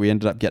day, we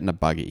ended up getting a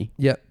buggy.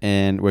 Yep.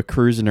 And we're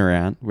cruising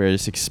around. We're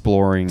just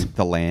exploring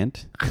the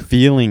land,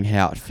 feeling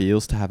how it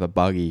feels to have a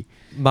buggy.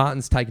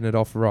 Martin's taking it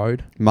off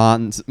road.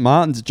 Martin's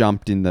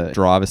jumped in the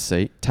driver's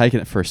seat, taking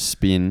it for a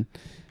spin.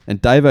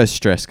 And Davo's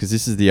stressed because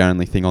this is the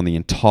only thing on the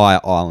entire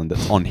island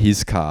that's on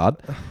his card.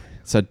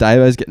 So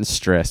Davo's getting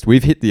stressed.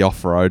 We've hit the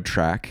off-road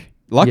track.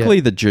 Luckily,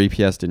 the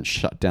GPS didn't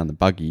shut down the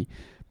buggy,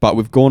 but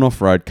we've gone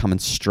off-road, coming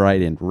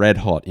straight in, red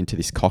hot, into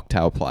this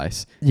cocktail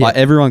place. Yeah. Like,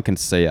 everyone can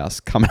see us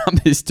coming up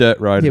this dirt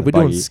road. Yeah, in we're the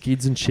doing buggy.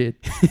 skids and shit.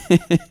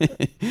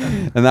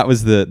 And that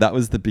was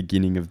the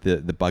beginning of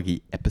the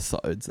buggy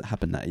episodes that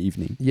happened that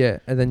evening. Yeah,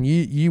 and then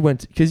you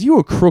went because you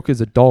were crook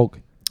as a dog.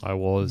 I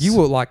was. You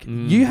were like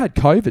you had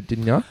COVID,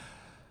 didn't you?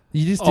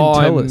 You just didn't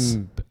tell us.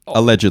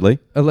 Allegedly.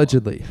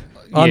 Allegedly,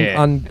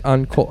 Yeah.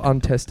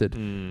 untested.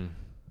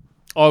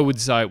 I would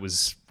say it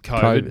was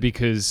COVID, COVID.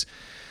 because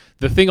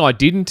the thing I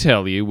didn't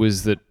tell you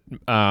was that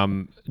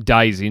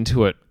days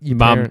into it, Your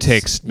Mum parents-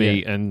 texted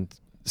me yeah. and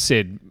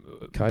said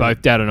COVID.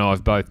 both Dad and I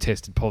have both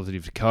tested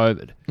positive to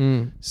COVID.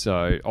 Mm.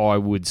 So I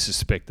would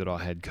suspect that I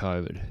had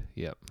COVID.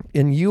 Yep.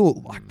 And you were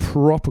like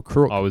proper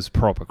crook, I was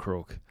proper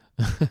crook.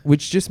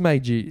 which just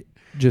made you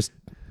just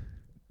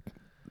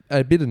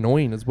a bit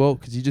annoying as well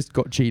because you just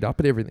got G'd up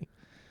at everything.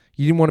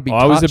 You didn't want to be.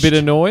 I was a touched. bit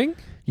annoying.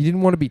 You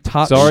didn't want to be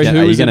touched. Sorry, Are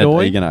who you was gonna, Are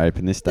annoying? you going to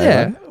open this, Davo?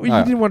 Yeah, well, you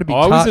Alright. didn't want to be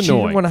I was touched. You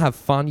annoying. didn't want to have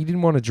fun. You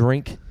didn't want to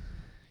drink. You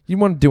didn't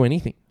want to do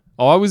anything.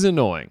 I was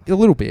annoying. A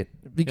little bit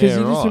because Yeah,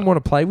 you just right. didn't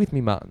want to play with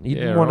me, Martin. You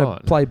Yeah, didn't want right.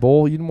 to play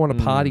ball. You didn't want to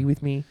Mm. party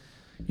with me.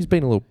 You've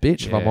been a little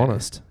bitch, if I'm Yeah.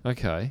 honest.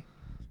 Okay.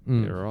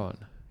 Mm. You're right.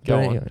 But Go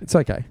anyway, on. it's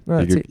okay. No,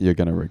 that's it. You're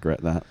going to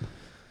regret that.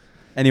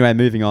 Anyway,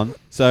 moving on.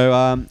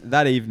 So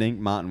that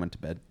evening, Martin went to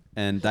bed,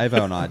 and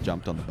Davo and I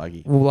jumped on the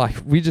buggy. Well, like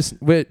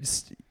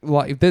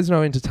like if there's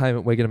no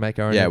entertainment, we're gonna make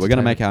our own. Yeah, we're going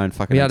to entertainment. make our own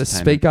fucking We had a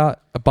entertainment. speaker,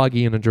 a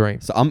buggy, and a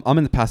dream. So I'm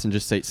in the passenger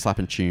seat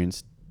slapping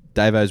tunes.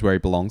 Davo's where he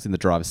belongs, in the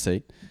driver's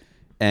seat.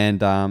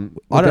 And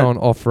We're going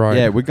off road.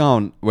 Yeah,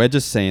 we're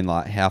just seeing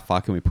like how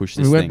far can we push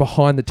this we went thing.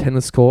 behind the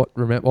tennis court.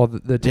 Remember, or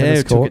the Yeah, tennis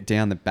we took court. it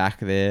down the back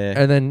there.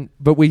 And then,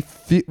 but we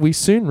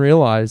soon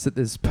realised that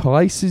there's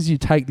places you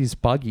take this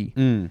buggy,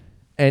 and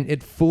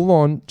it full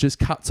on just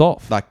cuts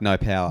off. Like no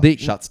power, The-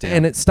 shuts down.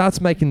 and it starts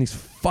making this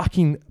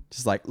fucking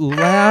just like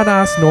loud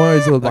ass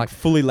noise, or like like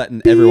fully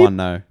letting everyone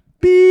know.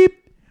 beep.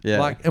 Yeah.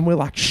 Like, and we're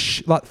like,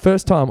 shh. Like,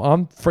 first time,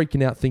 I'm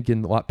freaking out,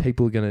 thinking like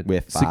people are gonna,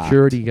 We're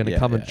security fucked. gonna Yeah,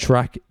 come and yeah.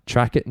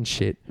 track it and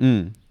shit.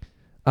 Mm.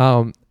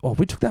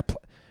 We took that,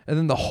 and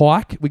then the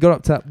hike. We got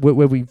up to that where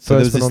we So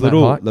first went on that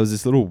hike. there was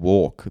this little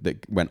walk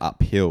that went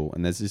uphill,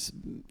 and there's this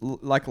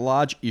like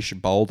large-ish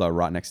boulder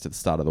right next to the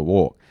start of the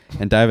walk.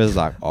 And David's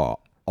like, I'll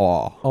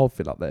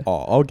fit up there.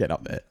 I'll get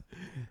up there.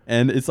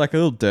 And it's like a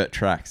little dirt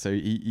track, so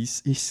he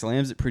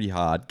slams it pretty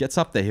hard, gets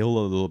up the hill a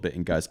little bit,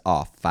 and goes,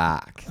 "Oh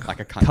fuck!" Like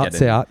I can't Cuts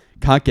get out.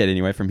 can't get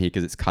anywhere from here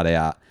because it's cut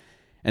out.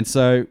 And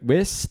so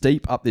we're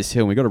steep up this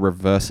hill, and we got to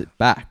reverse it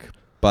back.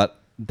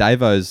 But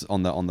Davo's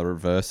on the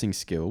reversing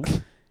skill,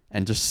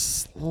 and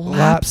just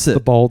slaps the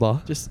it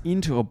boulder, just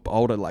into a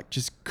boulder, like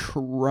just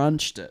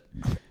crunched it.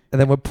 and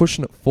then we're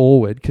pushing it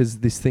forward because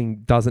this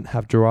thing doesn't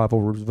have drive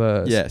or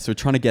reverse. Yeah, so we're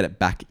trying to get it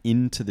back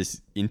into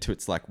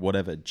its like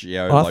whatever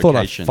geolocation. I thought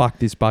I fucked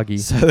this buggy.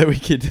 so that we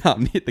could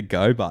hit the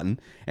go button.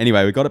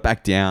 Anyway, we got it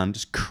back down,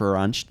 just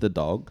crunched the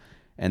dog,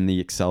 and the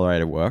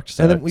accelerator worked.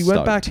 So and then we went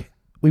stoked. back.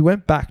 We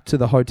went back to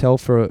the hotel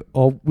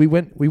we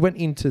went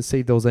in to see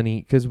if there was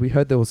any, because we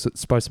heard there was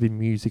supposed to be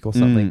music or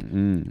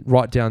something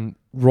right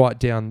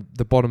down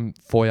the bottom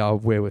foyer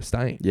of where we're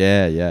staying.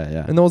 Yeah.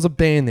 And there was a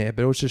band there,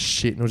 but it was just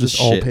shit, and it was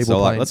just old people So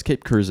playing. like, let's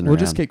keep cruising We'll around.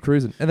 just keep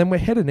cruising, and then we're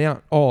heading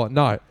out. Oh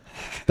no,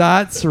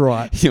 that's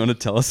right. You want to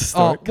tell us a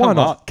story? Oh, why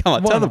not? Come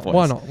on, Why tell not? the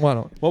boys. Why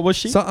not? What was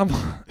she? So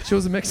she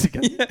was a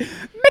Mexican.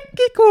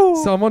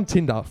 Mexico. So I'm on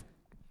Tinder,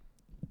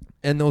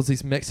 and there was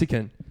this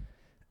Mexican,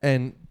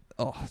 and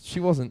she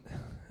wasn't.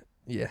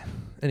 Yeah.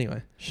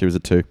 Anyway. She was a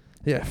 2.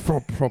 Yeah,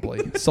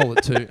 probably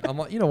solid 2. I'm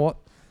like, you know what?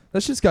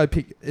 Let's just go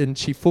pick. And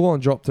she full on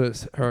dropped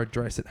her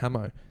address at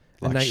Hamo.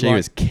 And Like she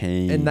was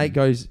keen. And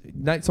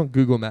Nate's on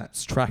Google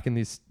Maps tracking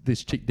this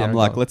chick down. I'm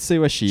like, going, let's see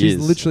where she's she's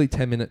literally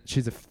 10 minutes.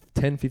 She's a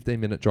 10-15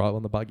 minute drive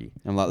on the buggy.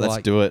 I'm like, let's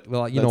do it. We're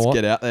like, let's know what?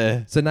 get out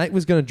there. So Nate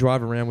was going to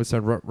drive around with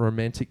some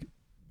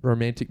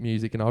romantic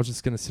music, and I was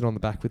just going to sit on the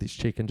back with his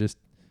chick and just,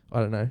 I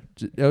don't know.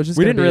 It was just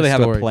We gonna didn't be really have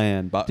a story.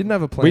 plan, but Didn't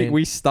have a plan.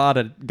 we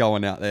started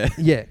going out there.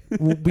 Yeah.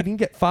 Well, we didn't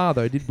get far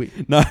though, did we?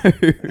 No,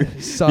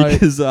 So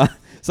because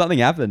something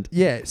happened.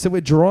 yeah, so we're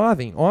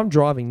driving. I'm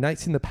driving.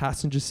 Nate's in the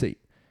passenger seat,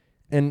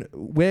 and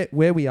where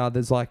we are,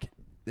 there's like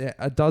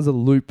it does a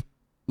loop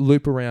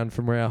around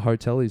from where our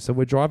hotel is. So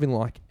we're driving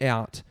like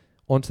out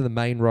onto the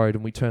main road,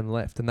 and we turn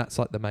left, and that's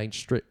like the main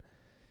strip.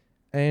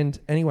 And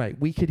anyway,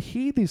 we could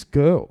hear this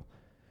girl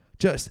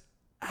just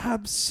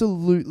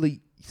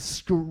absolutely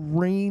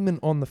screaming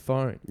on the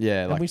phone.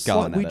 Yeah, And like we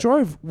going at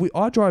it.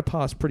 I drove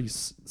past pretty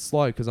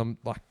slow because I'm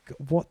like,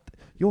 what?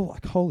 You're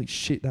like, holy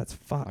shit, that's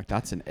fucked. Like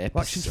that's an episode.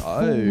 Like she's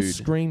full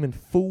screaming,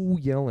 full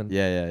yelling.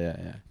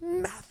 Yeah.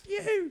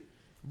 Matthew,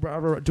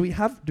 do we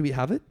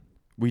have it?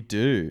 We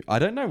do. I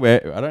don't know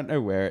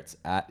where it's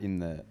at in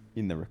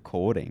the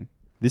recording.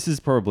 This is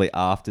probably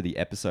after the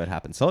episode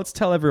happened. So let's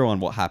tell everyone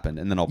what happened,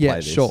 and then I'll play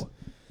this. Sure.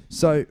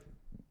 So,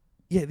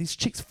 yeah, this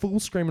chick's full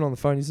screaming on the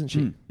phone, isn't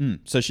she?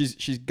 So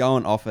she's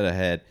going off at her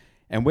head,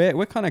 And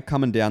we're kind of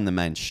coming down the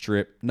main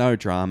strip, no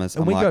dramas.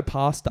 And I'm we like, go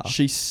past her.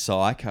 she's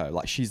psycho.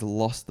 Like, she's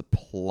lost the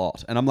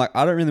plot. And I'm like,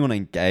 I don't really want to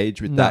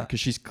engage with No. that because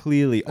she's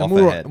clearly and off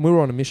we her were, head. and we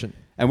were on a mission.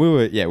 And we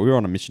were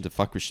on a mission to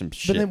fuck with some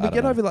shit. But then we I don't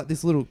get know. over like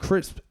this little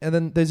crisp, and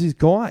then there's this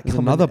guy There's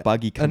coming another out-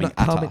 buggy coming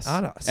at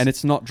us. And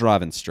it's not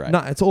driving straight. No,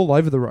 it's all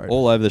over the road.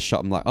 All over the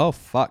shop. I'm like, oh,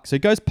 fuck. So he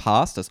goes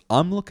past us.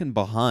 I'm looking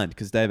behind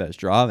because Davo's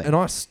driving. And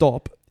I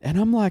stop. And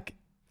I'm like,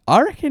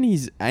 I reckon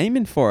he's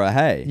aiming for her,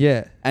 hey?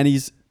 Yeah. And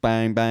he's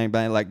bang, bang,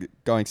 bang, like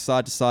going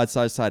side to side,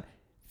 side to side.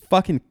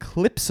 Fucking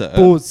clips her.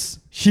 Buzz.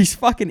 She's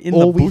fucking in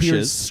All the we hear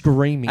is bushes.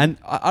 screaming. And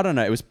I don't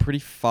know, it was pretty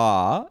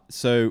far.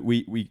 So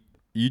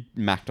you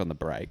macked on the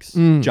brakes,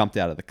 jumped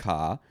out of the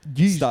car.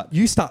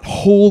 you start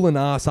hauling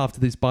ass after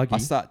this buggy. I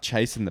start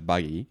chasing the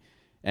buggy,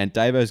 and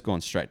Davo's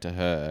gone straight to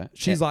her.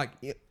 She's and,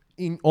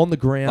 like on the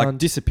ground. like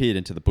disappeared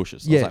into the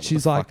bushes. I was yeah, like, what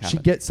she's the like, fuck she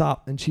happened? gets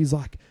up and she's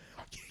like,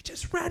 you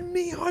just ran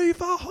me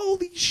over.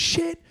 Holy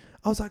shit.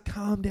 I was like,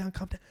 calm down,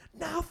 calm down.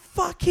 Now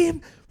fuck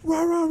him.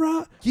 Rah, rah,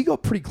 rah. You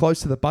got pretty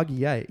close to the buggy,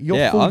 yeah.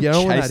 You're full I'm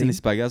yelling at chasing him. this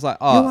buggy. I was like,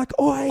 oh, You're like,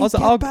 oi, I was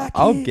get like, back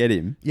I'll here. get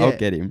him. Yeah. I'll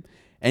get him.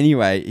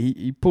 Anyway,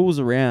 he pulls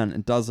around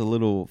and does a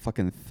little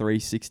fucking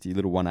 360,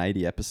 little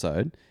 180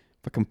 episode.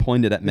 Fucking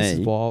pointed at This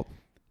me, is wild.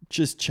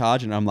 just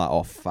charging. I'm like,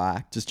 oh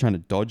fuck, just trying to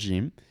dodge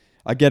him.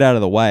 I get out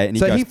of the way, and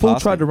So he goes he full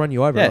past tried me. to run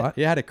you over, Yeah, right?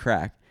 he had a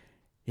crack.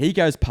 He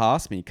goes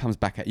past me, comes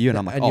back at you, and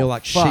I'm like, and oh, you're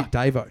like, fuck. shit,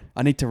 Davo.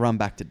 I need to run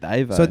back to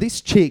Davo. So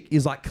this chick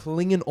is like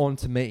clinging on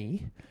to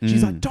me.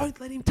 She's Mm. like, don't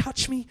let him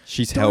touch me.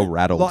 She's Don't-" hell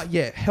rattled. Like,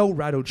 yeah, hell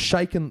rattled,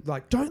 shaking.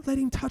 Like, don't let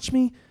him touch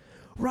me.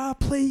 Rah,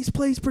 please,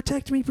 please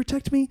protect me,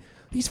 protect me.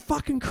 He's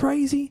fucking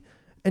crazy.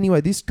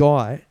 Anyway, this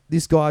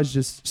guy's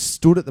just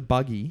stood at the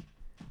buggy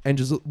and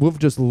we've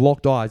just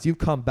locked eyes. You've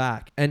come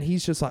back and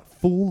he's just like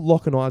full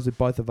locking eyes with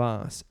both of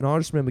us. And I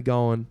just remember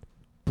going,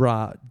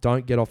 bruh,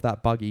 don't get off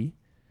that buggy.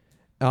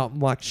 I'm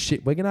like,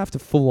 shit, we're going to have to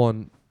full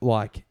on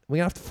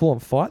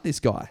fight this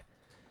guy.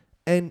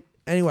 And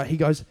anyway, he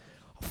goes,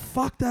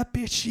 fuck that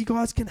bitch. You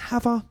guys can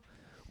have her.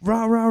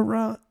 Rah, rah,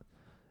 rah.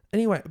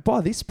 Anyway,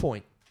 by this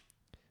point,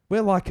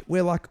 we're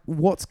like,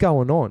 what's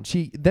going on?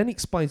 She then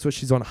explains why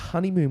she's on a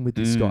honeymoon with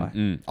this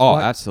guy. Oh,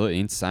 Like- absolutely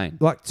insane.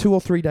 Like 2 or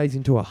 3 days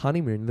into a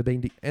honeymoon,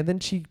 and then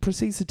she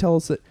proceeds to tell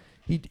us that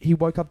he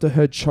woke up to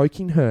her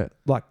choking her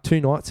like 2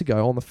 nights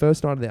ago on the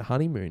first night of their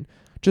honeymoon.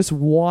 Just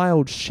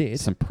wild shit,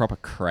 Some proper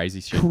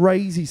crazy shit.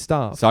 crazy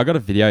stuff. So I got a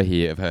video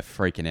here of her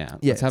freaking out.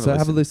 Yeah, Let's have so a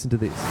have a listen. listen to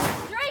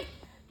this. Drake,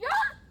 you're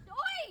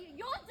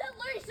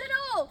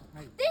delusional.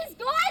 These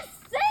guys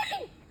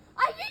sing.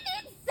 Are you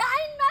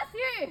insane,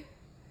 Matthew?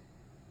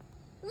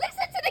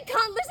 Listen to the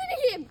cunt. Listen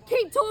to him.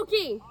 Keep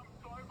talking.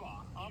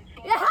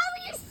 Yeah, how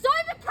are you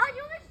sober, cunt?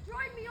 You almost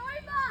drove me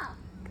over.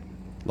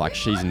 Like,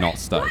 she's not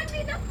stoked. Drove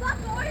me the fuck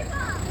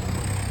over.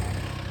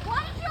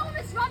 Why did you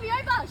almost run me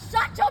over?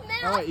 Shut your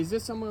mouth. Oh, is there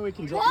somewhere we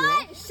can drop you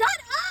What? off? Shut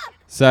up.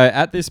 So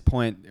at this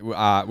point,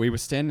 we were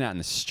standing out in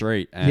the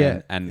street, and,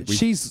 Yeah, and we,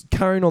 she's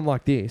carrying on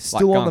like this, like,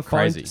 still on going the phone,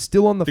 crazy.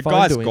 still on the the phone.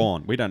 guy's doing,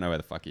 gone. We don't know where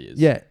the fuck he is.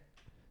 Yeah.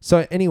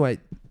 So anyway,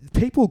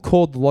 people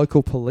called the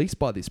local police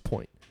by this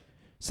point.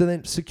 So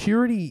then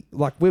security,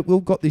 like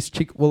we've got this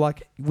chick. We're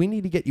like, we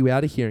need to get you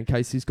out of here in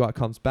case this guy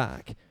comes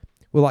back.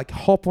 We're like,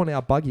 hop on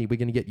our buggy. We're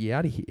gonna get you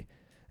out of here.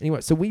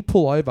 Anyway, so we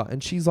pull over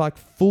and she's like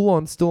full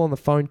on, still on the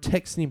phone,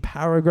 texting him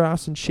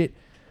paragraphs and shit.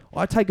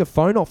 I take her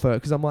phone off her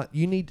because I'm like,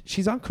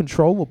 she's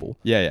uncontrollable.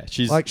 Yeah.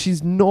 She's Like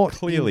she's not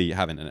clearly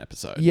having an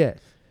episode. Yeah.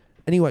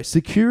 Anyway,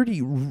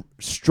 security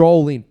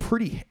stroll in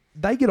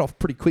they get off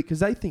pretty quick because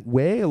they think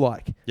we're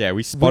like, Yeah,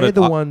 we spotted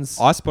we're the ones.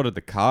 I spotted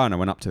the car and I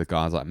went up to the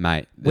guy. I was like,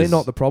 mate, We're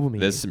not the problem here.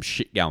 There's some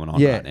shit going on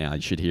Yeah. right now.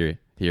 You should hear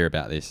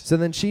about this. So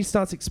then she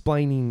starts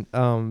explaining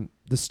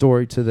the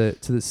story to the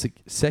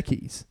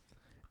Sekis,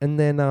 and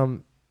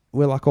then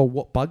we're like, oh,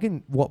 what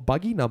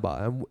buggy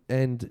number?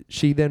 And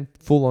she then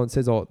full on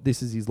says, oh,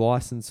 this is his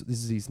license,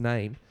 this is his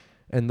name,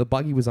 and the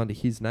buggy was under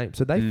his name.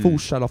 So they full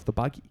shut off the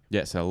buggy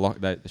Yeah, so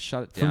they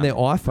shut it down from their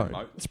iPhone.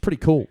 remote. It's pretty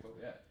cool.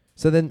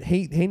 So then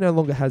he no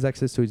longer has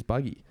access to his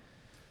buggy.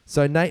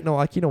 So Nate and I are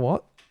like, you know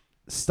what?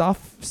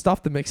 Stuff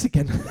the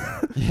Mexican.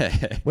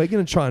 Yeah. We're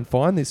gonna try and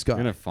find this guy.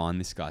 We're going to find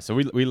this guy. So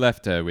we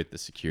left her with the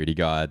security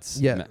guards.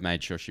 Yeah.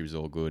 Made sure she was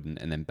all good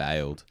and then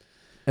bailed.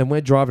 And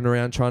we're driving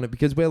around trying to,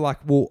 because we're like,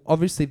 well,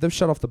 obviously if they've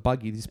shut off the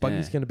buggy, this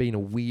buggy's Yeah. going to be in a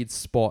weird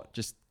spot,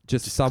 Just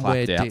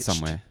somewhere clapped out ditched.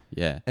 somewhere.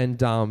 Yeah.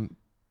 And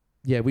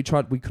yeah, we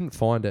couldn't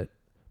find it,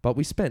 but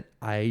we spent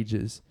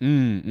ages.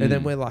 And And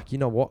then we're like, you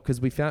know what? Because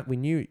we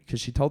knew,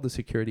 because she told the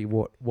security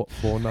what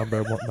floor number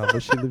and what number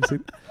she lives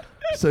in.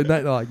 So Nate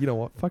and I, like, you know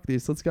what? Fuck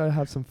this. Let's go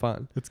have some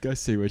fun. let's go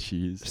see where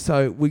she is.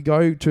 So we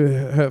go to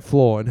her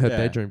floor and her Yeah.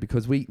 bedroom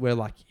because we're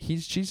like,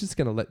 she's just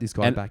going to let this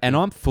guy back And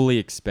in. I'm fully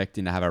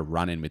expecting to have a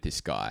run-in with this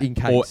guy. In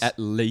case. Or at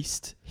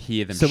least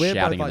hear them so we're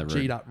both shouting like in the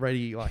room. G'd up,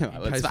 ready, like in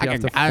Let's case we have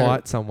to fucking go.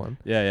 fight someone.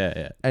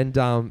 Yeah.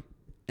 And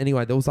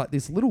anyway, there was like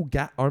this little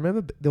gap. I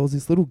remember there was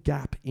this little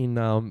gap in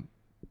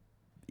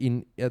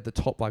at the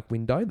top like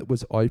window that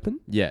was open,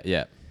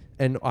 Yeah.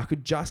 and I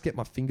could just get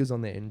my fingers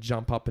on there and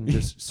jump up and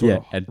just sort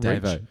of And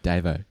reach.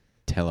 Davo,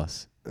 tell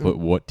us.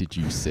 What did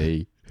you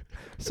see?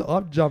 So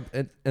I've jumped,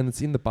 and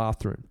it's in the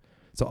bathroom.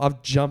 So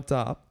I've jumped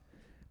up,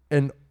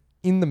 and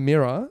in the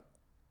mirror,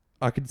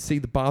 I could see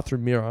the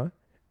bathroom mirror,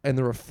 and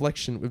the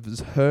reflection was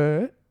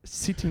her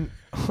sitting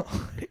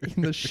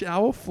in the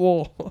shower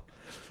floor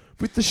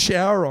with the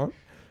shower on,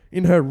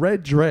 in her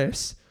red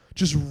dress,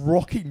 just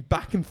rocking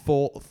back and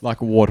forth.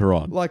 Like water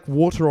on. Like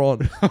water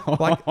on.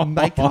 Like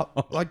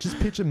makeup. Like just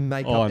picture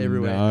makeup Oh,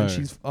 everywhere. no.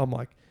 And I'm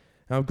like,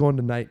 I've gone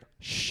to Nate,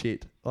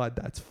 shit. Like,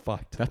 that's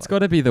fucked. That's Like, got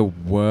to be the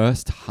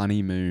worst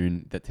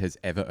honeymoon that has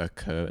ever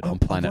occurred on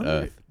planet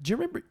wonder- Earth. Do you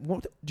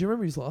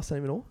remember his last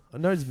name at all? I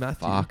know it's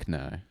Matthew. Fuck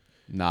no.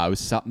 No, it was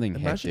something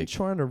Imagine hectic.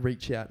 trying to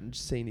reach out and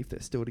seeing if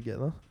they're still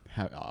together.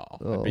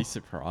 I'd be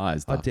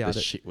surprised I after doubt the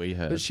it. shit we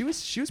heard. But she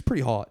was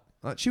pretty hot.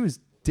 Like, she was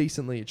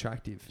decently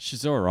attractive.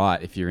 She's all right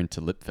if you're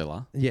into lip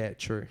filler. Yeah,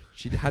 true.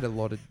 She had a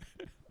lot of.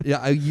 Yeah,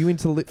 are you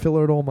into lip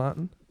filler at all,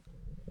 Martin?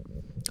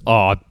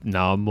 Oh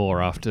no, I'm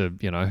more after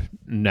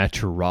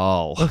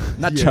natural.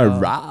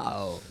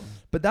 Natural.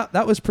 But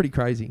that was pretty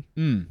crazy.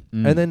 Mm.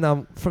 And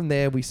then from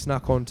there we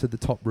snuck onto the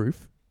top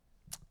roof.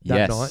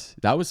 That night.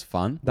 That was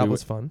fun. That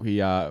was fun.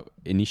 We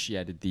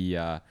initiated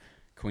the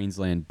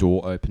Queensland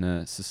Door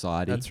Opener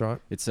Society. That's right.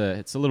 It's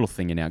a little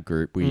thing in our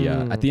group. We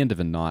at the end of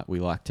a night we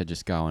like to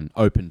just go and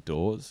open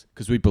doors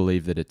because we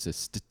believe that it's a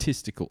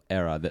statistical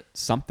error that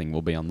something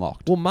will be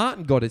unlocked. Well,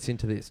 Martin got us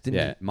into this, didn't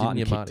yeah, he? Martin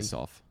Didn't you, kicked us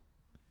off.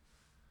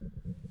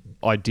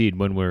 I did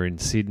when we were in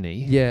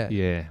Sydney. Yeah.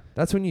 Yeah.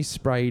 That's when you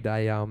sprayed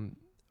a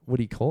what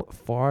do you call it? A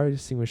fire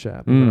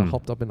extinguisher when it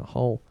hopped up in a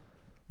hole.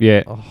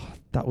 Yeah. Oh,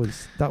 that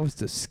was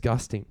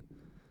disgusting.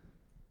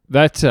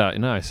 That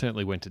no, I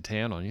certainly went to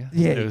town on you.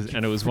 Yeah.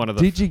 It was one of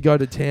the Did you go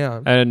to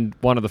town? and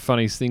one of the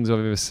funniest things I've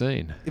ever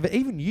seen. If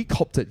even you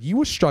copped it, you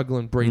were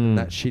struggling breathing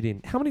that shit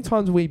in. How many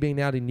times have we been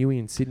out in Newey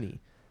and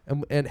Sydney?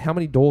 And how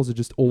many doors are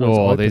just always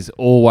open? There's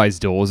always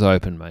doors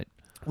open, mate.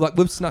 Like,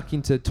 we've snuck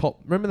into top.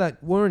 Remember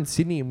that we were in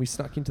Sydney and we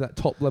snuck into that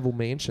top level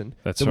mansion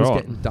That's that was right.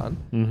 getting done,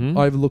 Mm-hmm.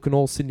 overlooking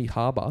all Sydney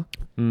Harbour.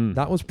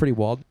 That was pretty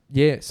wild.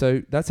 Yeah,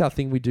 so that's our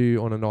thing we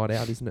do on a night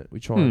out, isn't it? We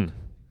try and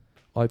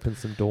open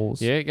some doors.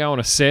 Yeah, go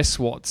and assess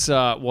what's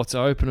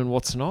open and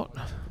what's not.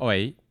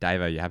 Oi,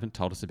 Davo, you haven't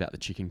told us about the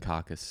chicken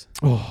carcass.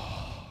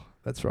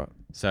 That's right.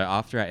 So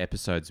after our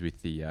episodes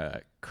with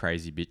the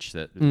crazy bitch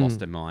that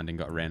lost her mind and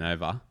got ran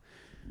over,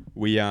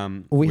 we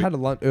had a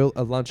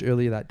lunch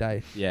earlier that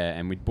day. yeah,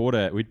 and we'd bought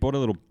a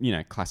little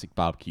classic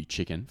barbecue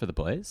chicken for the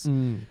boys,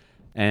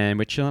 and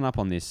we're chilling up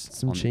on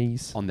this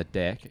Cheese. on the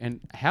deck. And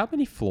how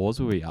many floors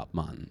were we up,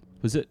 Martin?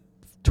 Was it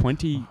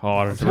 23 Oh,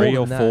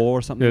 or than 4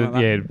 or something like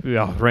that?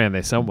 yeah, around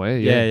there somewhere.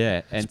 Yeah, Yeah.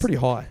 yeah. And It's pretty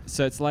high.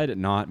 So it's late at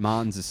night.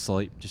 Martin's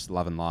asleep, just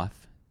loving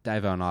life.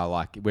 Davo and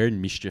I we're in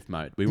mischief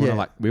mode. We want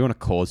to we want to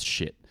cause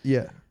shit.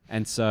 Yeah.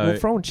 And so We're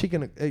throwing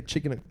chicken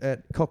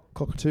at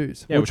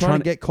cockatoos. Yeah, we're we're trying trying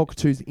to get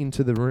cockatoos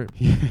into the room.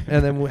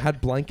 And then we had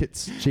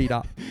blankets cheat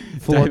up.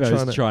 Full on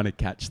Davo's trying to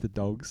catch the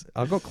dogs.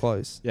 I got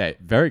close. Yeah,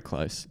 very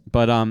close.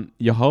 But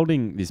you're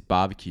holding this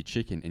barbecue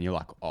chicken, and you're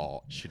like,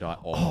 "Oh, should I?"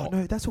 Oh,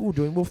 no, that's what we're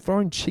doing. We're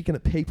throwing chicken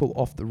at people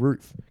off the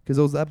roof.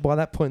 Because by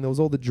that point, there was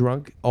all the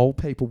drunk old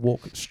people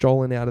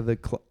strolling out of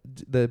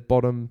the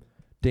bottom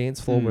dance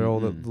floor where all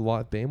the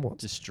live band was.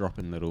 just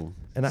dropping little.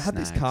 And I had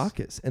this snags.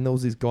 carcass, and there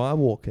was this guy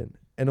walking.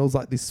 And it was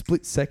like this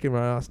split second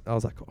where I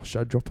was like, "Oh,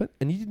 should I drop it?"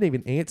 And you didn't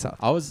even answer.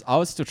 I was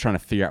still trying to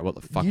figure out what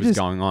the fuck You was just-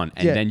 going on,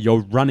 and yeah. then you're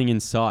running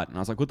inside, and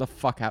I was like, "What the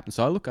fuck happened?"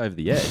 So I look over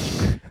the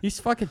edge. This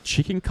fucking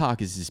chicken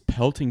carcass is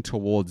pelting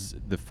towards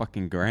the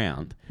fucking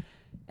ground,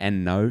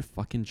 and no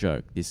fucking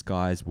joke, this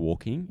guy's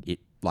walking it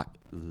like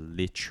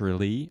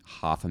literally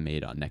half a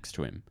meter next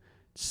to him,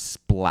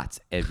 splats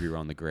everywhere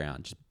on the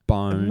ground, just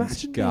bones,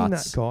 Imagine being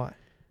guts. that guy.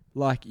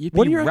 Like you'd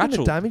What be do you reckon the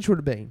rattled. damage would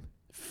have been?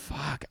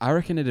 Fuck, I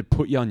reckon it'd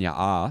put you on your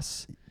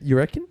ass. You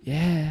reckon?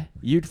 Yeah,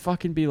 you'd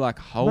fucking be like,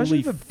 Imagine holy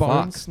if a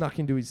bone fuck. snuck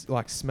into his,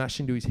 smash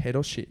into his head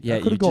or shit. Yeah,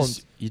 That could have gone.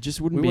 you just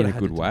wouldn't we be in a would've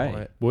had good to deny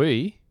way. it.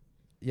 We?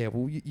 Yeah,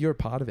 well, you're a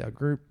part of our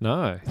group.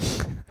 No.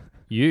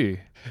 You.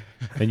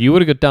 And you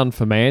would have got done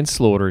for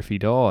manslaughter if he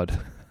died.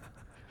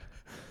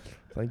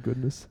 Thank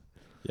goodness.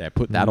 Yeah,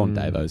 put that on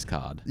Davo's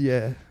card.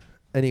 Yeah.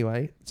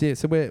 Anyway, so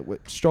we're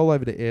stroll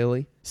over to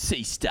Airlie,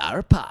 Sea Star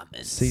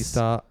Apartments. Sea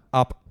Star,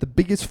 up the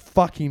biggest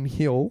fucking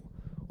hill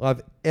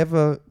I've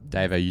ever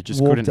Davo, you just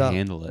walked couldn't up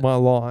handle it. my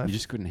life. You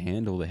just couldn't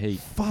handle the heat.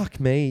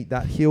 Fuck me,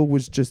 that hill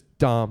was just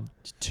dumb,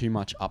 It's too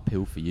much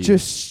uphill for you.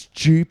 just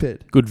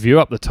stupid. Good view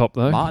up the top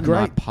though. Martin and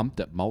I great. pumped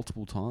it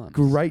multiple times.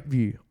 Great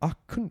view. I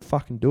couldn't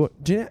fucking do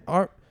it. Do you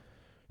know,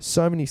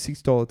 so many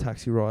 $6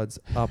 taxi rides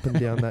up and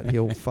down that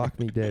hill. Fuck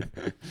me dead.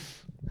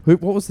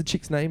 What was the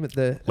chick's name at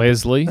the?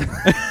 Leslie.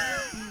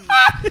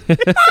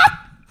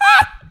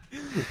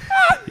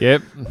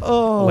 Yep.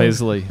 Oh,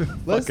 Leslie.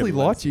 Leslie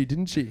liked you,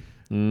 didn't she?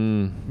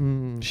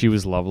 She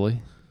was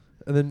lovely.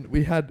 And then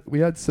we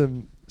had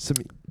some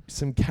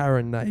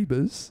Karen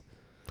neighbours.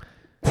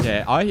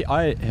 Yeah,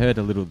 I heard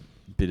a little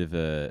bit of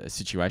a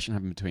situation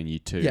happen between you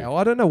two. Yeah, well,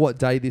 I don't know what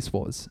day this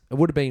was. It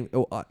would have been.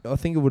 I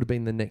think it would have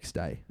been the next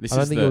day. This I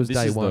don't is think the, it was this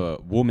day is one. the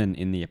woman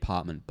in the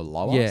apartment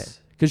below Yeah, us.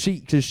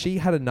 because she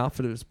had enough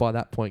of us by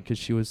that point because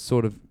she was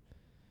sort of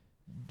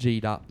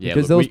G'd up. Yeah,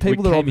 because look, there was we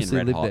people that came in obviously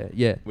red lived hot. there.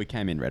 Yeah. We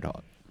came in red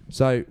hot.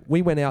 So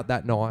we went out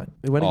that night.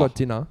 We went and Oh. got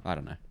dinner. I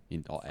don't know.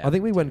 I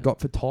think we went and got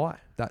for Thai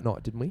that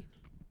night, didn't we?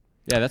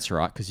 Yeah, that's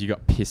right. Because you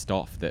got pissed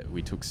off that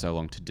we took so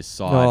long to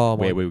decide Oh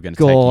where my we were going to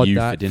God, take you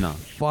that for dinner.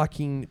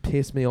 fucking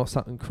pissed me off.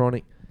 Something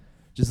chronic.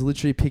 Just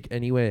literally pick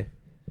anywhere.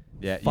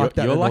 Yeah, Fuck,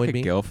 that you're like annoyed a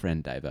me.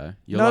 girlfriend, Davo.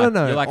 You're No, like,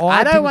 no. You're like, I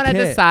I don't didn't want to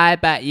care.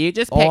 decide, but you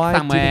just pick I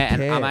somewhere,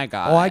 didn't and care. oh my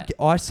god.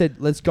 I said,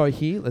 let's go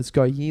here, let's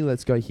go here,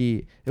 let's go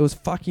here. It was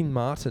fucking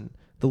Martin.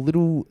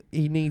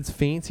 He needs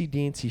fancy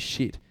dancy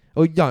shit.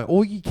 Oh, no,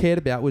 all you cared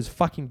about was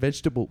fucking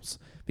vegetables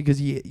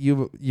because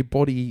your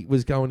body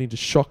was going into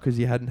shock because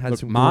you hadn't had Look,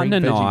 some Martin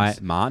green and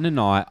veggies. Martin and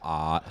I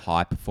are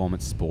high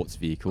performance sports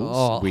vehicles.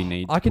 Oh, We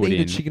need to I can put eat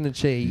in a chicken and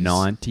cheese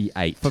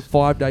 98. for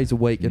 5 days a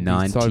week and be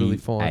totally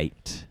fine.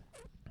 98.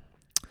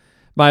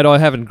 Mate, I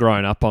haven't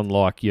grown up on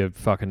like your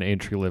fucking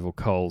entry level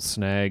Coles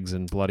snags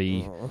and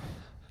bloody,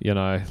 you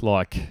know,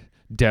 like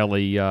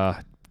deli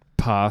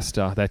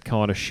pasta, that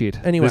kind of shit.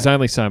 Anyway, there's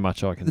only so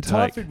much I can The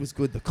Thai take. food was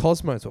good. The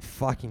Cosmos were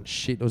fucking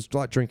shit. It was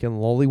like drinking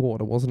lolly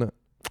water, wasn't it?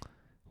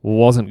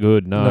 Wasn't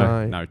good,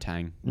 no. No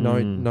tang.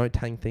 No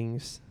tang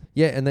things.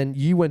 Yeah, and then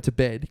you went to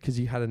bed because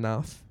you had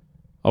enough.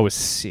 I was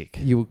sick.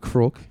 You were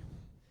crook.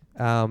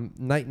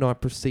 Nate and I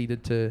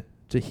proceeded to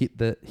hit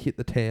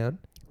the town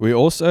We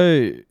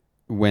also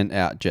went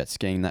out jet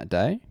skiing that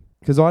day.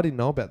 because I didn't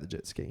know about the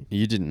jet skiing.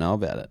 You didn't know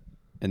about it.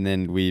 And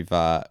then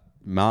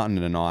Martin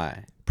and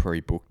I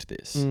pre-booked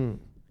this.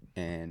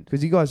 And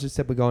Because you guys just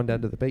said we're going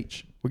down to the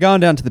beach. we're going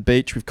down to the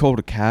beach. We've called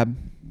a cab.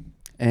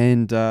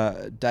 And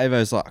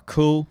Davo's like,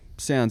 cool,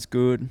 sounds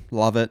good,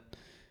 love it.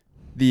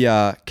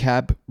 The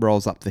cab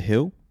rolls up the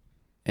hill.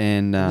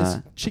 And And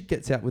this chick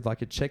gets out with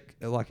like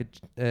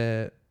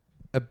a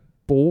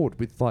board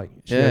with like,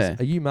 she Yeah. goes,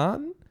 "Are you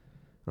Martin?"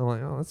 I'm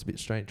like, "Oh, that's a bit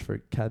strange for a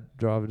cab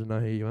driver to know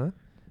who you are."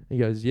 He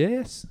goes,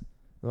 "Yes."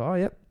 "Oh,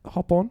 yep,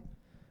 hop on."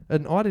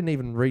 And I didn't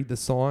even read the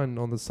sign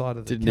on the side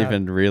of the didn't cab.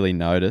 even really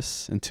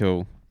notice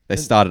until they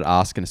started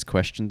asking us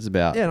questions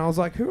about Yeah, and I was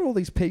like, "Who are all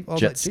these people?" I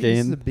was Jet like, "Gee, this is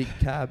skiing. a big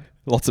cab."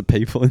 lots of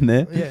people in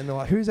there. Yeah, and they're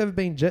like, "Who's ever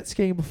been jet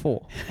skiing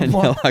before?" And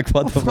I'm you're like,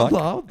 what the fuck?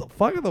 What the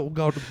fuck are they all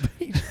going to the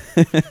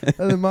beach?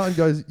 And then Martin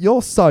goes,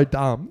 "You're so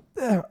dumb."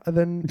 And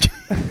then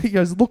he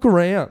goes, "Look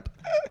around."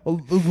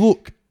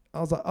 Look. I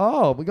was like,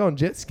 "Oh, we're going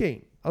jet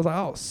skiing." I was like,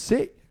 "Oh,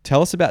 sick."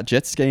 Tell us about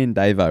jet skiing,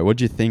 Davo. What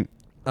do you think?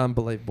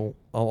 Unbelievable.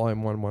 I'll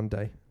own one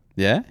day.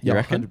 Yeah? You Yeah,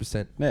 reckon?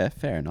 100%. Yeah,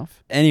 fair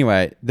enough.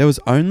 Anyway, there was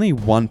only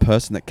one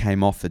person that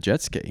came off the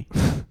jet ski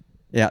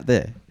out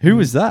there. Who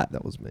was that?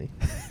 That was me.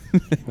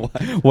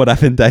 What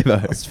happened, I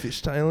Davo? was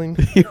fishtailing.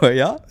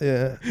 Yeah?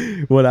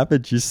 Yeah. What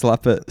happened? Did you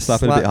slap it a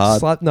bit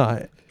hard?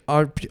 No.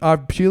 I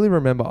purely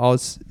remember I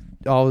was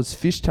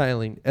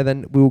fishtailing and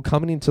then we were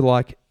coming into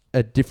like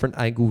a different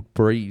angled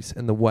breeze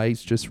and the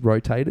waves just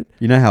rotated.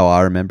 You know how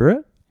I remember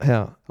it?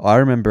 How? I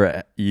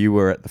remember you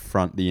were at the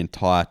front the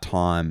entire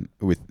time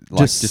with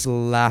like Just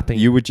slapping.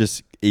 you were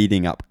just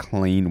eating up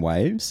clean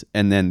waves,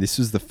 and then this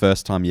was the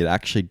first time you'd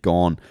actually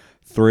gone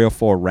 3 or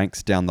 4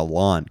 ranks down the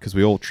line because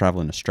we all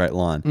travel in a straight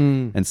line,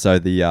 and so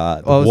the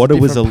it was a water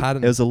was different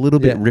pattern. it was a little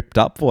bit Yeah. ripped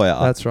up for you.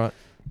 That's right.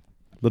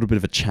 A little bit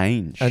of a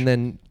change. And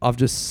then I've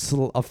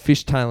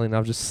fishtailing.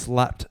 I've just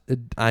slapped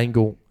an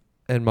angle,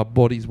 and my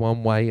body's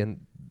one way, and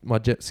my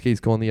jet ski's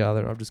gone the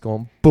other. And I've just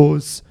gone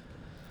buzz,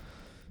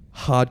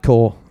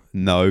 hardcore.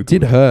 no,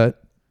 Did hurt,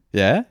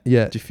 yeah.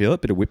 yeah. Did you feel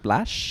it? Bit of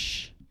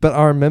whiplash. But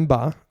I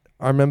remember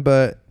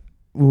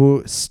we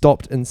were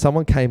stopped, and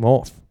someone came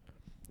off,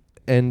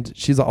 and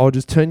she's like, "I'll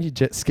just turn your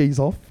jet skis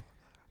off,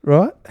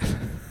 right?"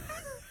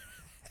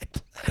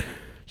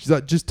 She's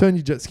like, "Just turn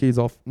your jet skis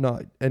off." No,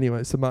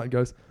 anyway, so Martin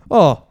goes,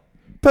 "Oh,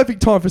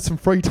 perfect time for some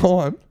free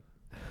time.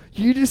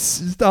 You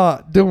just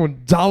start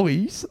doing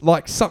doughies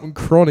like something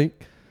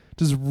chronic,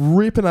 just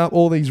ripping up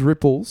all these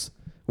ripples,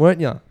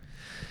 weren't you?"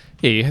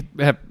 Yeah, you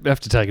have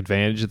to take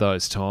advantage of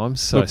those times.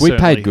 So Look, we paid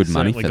certainly- good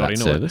money certainly for got that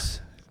into it.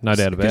 service. No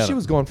doubt Because about she it.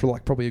 was gone for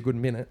like probably a good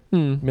minute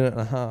and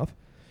a half.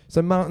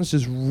 So Martin's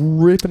just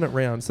ripping it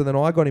round. So then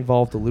I got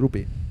involved a little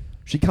bit.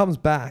 She comes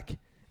back,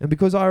 and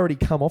because I already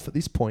come off at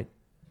this point,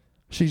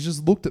 she's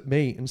just looked at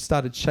me and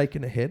started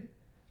shaking her head.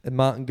 And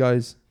Martin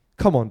goes,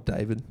 "Come on,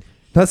 David.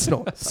 That's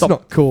not it's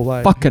not cool,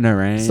 eh? Fucking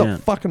around.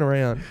 Stop fucking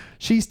around."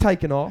 She's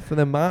taken off, and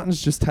then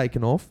Martin's just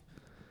taken off.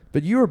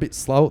 But you were a bit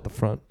slow at the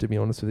front, to be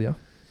honest with you.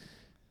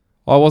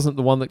 I wasn't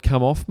the one that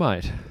come off,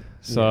 mate.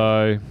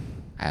 So,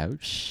 Oh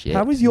shit.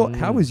 How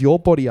was your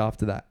body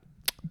after that?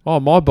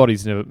 my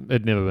body's never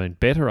been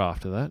better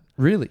after that.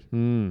 Really?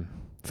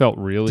 Felt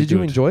really Did good.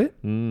 you enjoy it?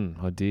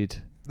 I did.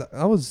 That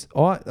was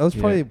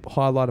probably a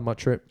highlight of my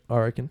trip, I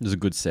reckon. It was a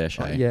good sesh,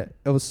 eh? Yeah,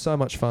 it was so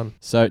much fun.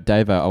 So,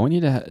 Davo, I want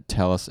you to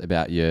tell us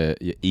about your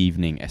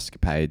evening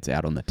escapades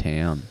out on the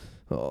town.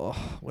 Oh,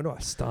 where do I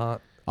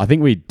start? I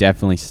think we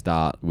definitely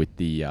start with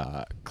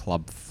the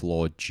Club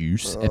Floor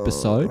Juice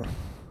episode.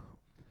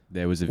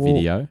 There was a Well,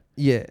 video.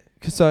 Yeah,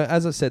 so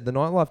as I said, the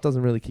nightlife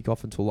doesn't really kick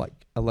off until like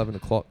 11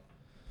 o'clock.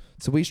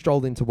 So we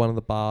strolled into one of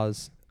the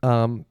bars.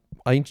 I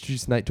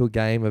introduced Nate to a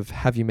game of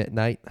Have You Met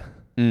Nate?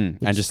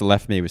 and just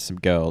left me with some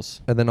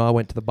girls, And then I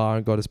went to the bar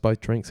and got us both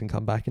drinks and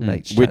come back and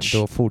Nate's chatting which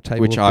to a full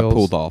table which of I girls.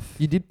 pulled off.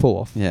 You did pull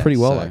off Yeah, pretty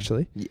well, so-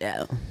 actually.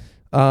 Yeah.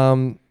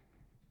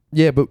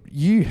 Yeah, but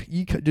you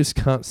just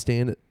can't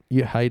stand it.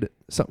 You hate it.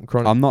 Something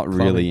chronic. I'm not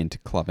clubbing. really into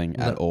clubbing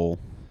at No. all.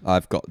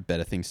 I've got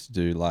better things to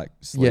do, like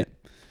sleep.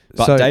 Yeah.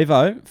 But So-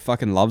 Davo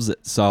fucking loves it.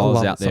 So I was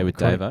love out it, there with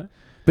something Davo.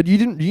 But you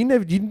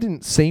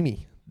didn't see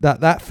me.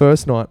 That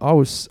first night, I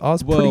was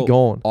pretty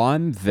gone.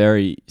 I'm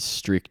very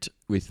strict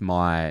with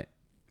my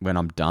when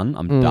I'm done.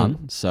 I'm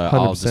done. So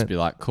I'll just 100%. be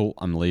like, cool,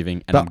 I'm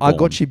leaving, and But I'm I gone.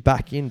 got you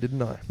back in,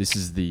 didn't I? This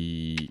is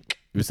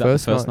was that the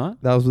first night?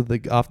 That was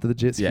with after the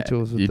jet ski Yeah,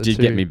 tours. With you the did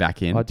two. get me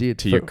back in. I did,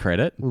 to your for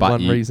credit.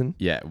 one reason.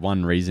 Yeah,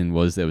 one reason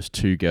was there was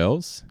two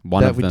girls.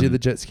 One that of we them, did the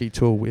jet ski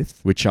tour with.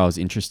 which I was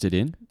interested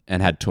in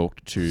and had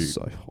talked to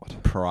So hot.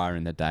 prior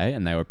in the day,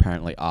 and they were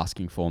apparently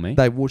asking for me.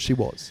 She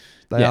was.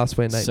 They Yeah, asked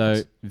where Nate so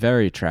was.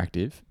 very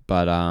attractive,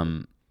 but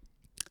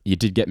you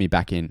did get me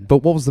back in.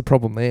 But what was the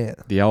problem there?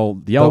 The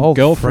old old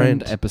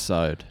girlfriend friend.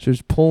 episode. She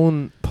was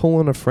pulling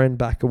a friend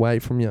back away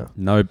from you.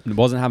 No,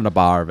 wasn't having a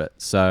bar of it.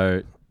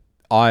 So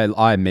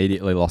I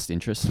immediately lost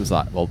interest. Was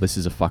like, well, this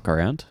is a fuck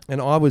around. And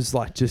I was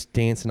like just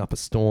dancing up a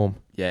storm.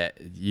 Yeah,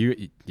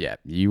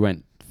 you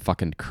went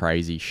fucking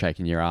crazy,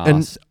 shaking your ass,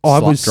 And I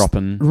slut was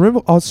dropping.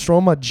 Remember, I was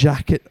throwing my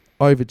jacket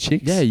over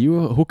chicks. Yeah, you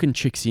were hooking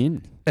chicks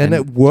in, and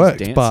it just worked,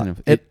 dancing but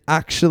them. it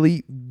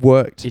actually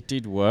worked. It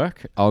did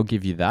work. I'll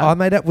give you that. I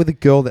made up with a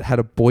girl that had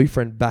a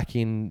boyfriend back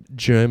in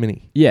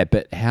Germany. Yeah,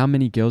 but how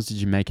many girls did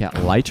you make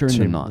out later in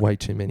the night? Way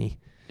too many.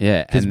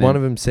 Yeah, Because and one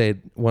then-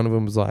 of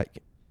them was like,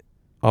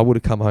 I would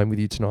have come home with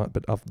you tonight,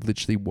 but I've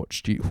literally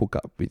watched you hook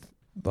up with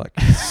like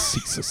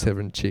 6 or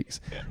 7 chicks,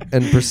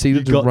 and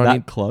proceeded to run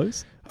in.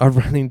 close. I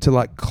run into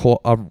I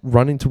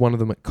run into one of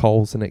them at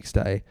Coles the next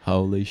day,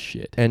 Holy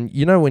shit! and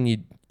you know when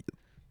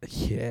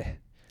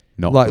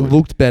Not like good.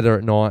 looked better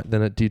at night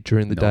than it did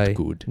during the Not day.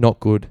 good. Not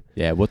good.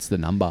 Yeah, what's the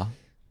number?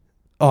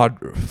 Oh,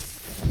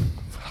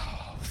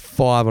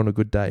 5 on a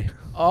good day.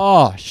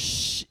 Oh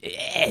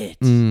shit!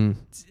 Mm.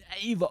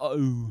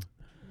 Davo.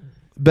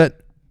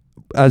 But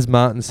as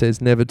Martin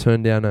says, never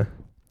turn down a.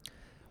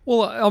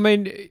 Well, I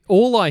mean,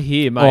 all I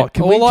hear, mate. Oh,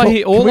 can we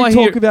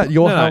talk about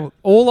your how-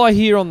 all I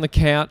hear on the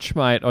couch,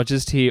 mate. I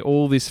just hear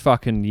all this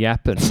fucking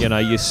yapping. You know,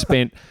 you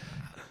spent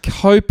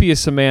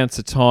copious amounts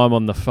of time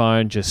on the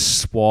phone just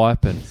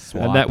swiping,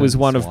 and that was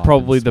one of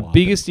probably the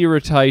biggest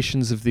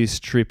irritations of this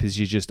trip. Is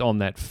you're just on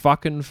that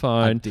fucking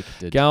phone,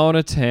 Addicted. going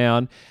to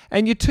town,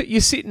 and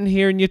you're sitting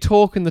here and you're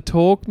talking the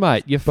talk,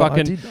 mate. You're But I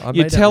you're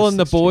made out telling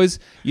the with 6 boys,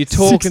 you're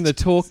talking 6 the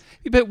talk.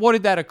 But what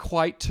did that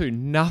equate to?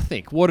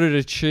 Nothing. What did it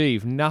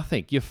achieve?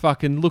 Nothing. You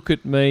fucking look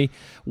at me.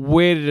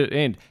 Where did it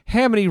end?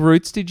 How many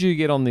routes did you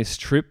get on this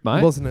trip,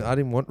 mate? Wasn't it? I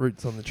didn't want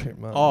roots on the trip,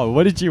 mate. Oh,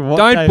 what did you want?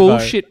 Don't Davo?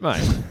 bullshit,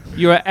 mate.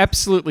 You are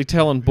absolutely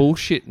telling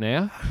bullshit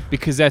now,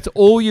 because that's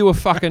all you were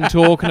fucking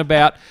talking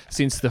about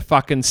since the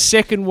fucking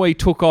second we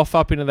took off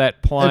up into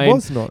that plane. It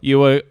was not. You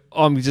were.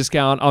 I'm just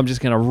going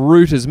to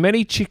root as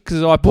many chicks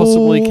as I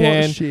possibly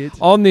can Bullshit.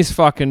 on this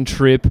fucking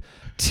trip.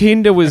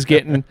 Tinder was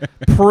getting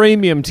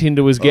premium.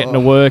 Tinder was getting a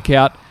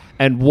workout.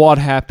 And what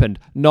happened?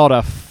 Not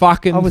a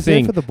fucking I was there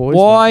thing. for the boys,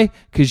 Why?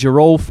 Because you're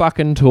all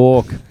fucking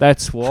talk.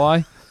 That's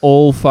why.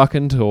 All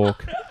fucking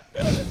talk.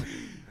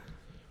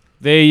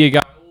 There you go.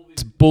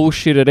 It's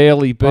bullshit at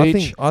Early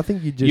Beach. I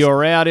think you just.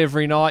 You're out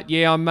every night.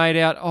 Yeah, I made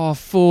out,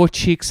 4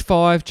 chicks,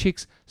 5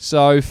 chicks.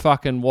 So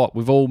fucking what?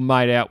 We've all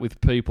made out with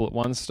people at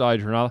one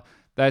stage or another.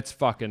 That's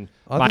fucking...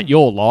 I mate, think-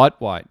 you're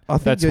lightweight. I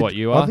think That's you're- what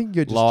you are. I think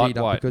you're just G'd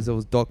up lightweight. because there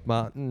was Doc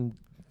Martin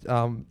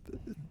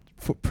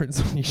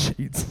footprints on your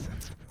sheets.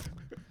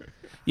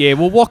 Yeah,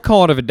 well, what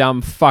kind of a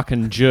dumb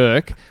fucking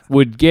jerk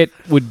would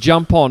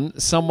jump on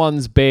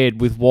someone's bed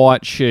with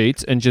white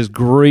sheets and just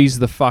grease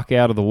the fuck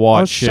out of the I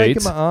white was shaking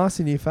sheets? my ass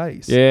in your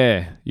face.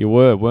 Yeah, you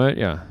were, weren't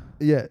you?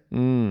 Yeah.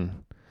 Mm.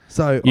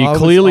 So You I was-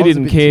 clearly I was a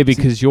didn't bit care tipsy.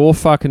 because your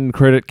fucking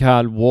credit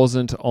card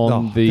wasn't on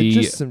Oh, the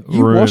they're just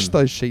you room. washed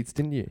those sheets,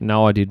 didn't you?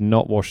 No, I did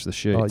not wash the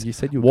sheets. Oh, you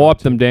said you were Wipe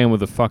going them down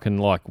with a fucking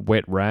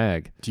wet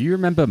rag. Do you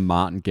remember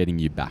Martin getting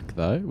you back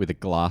though with a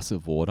glass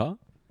of water?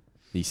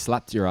 He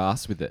slapped your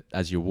ass with it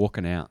as you're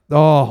walking out,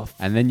 Oh,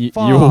 and then you were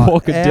Far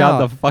walking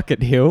down out. the fucking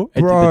hill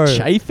and Bro. did the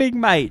chafing,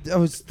 mate.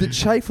 the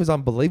chafe was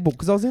unbelievable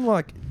because I was in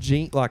tight,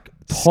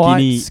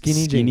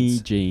 skinny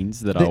jeans.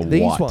 jeans that are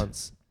These white.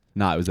 ones.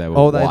 No, it was they were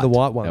Oh, white. they're the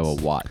white They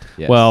ones. were white.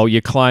 Yes. Well,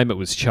 you claim it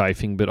was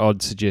chafing, but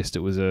I'd suggest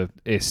it was a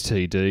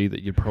STD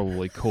that you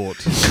probably caught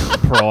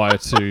prior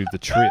to the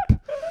trip.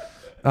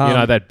 You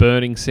know, that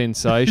burning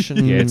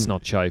sensation? Yeah, it's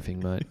not chafing,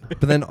 mate.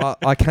 But then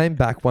I came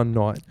back one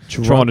night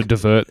drunk. Trying to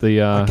divert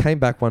the... I came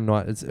back one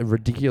night. It's a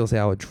ridiculous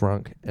hour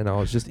drunk, and I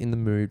was just in the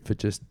mood for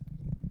just.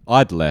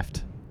 I'd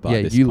left.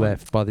 By this you point.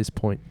 left by this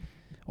point.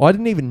 I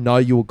didn't even know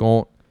you were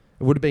gone.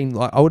 It would have been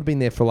I would have been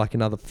there for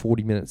another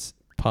 40 minutes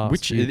past.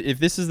 Which, you. if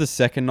this is the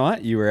second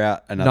night, you were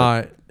out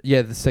another. No,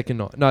 yeah, the second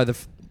night. No,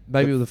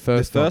 maybe it was the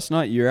first. The first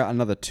night, you were out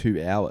another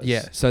 2 hours.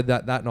 Yeah, so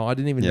that night I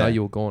didn't even know Yeah.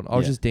 you were gone. I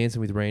was Yeah. just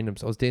dancing with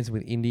randoms. I was dancing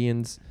with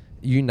Indians.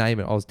 You name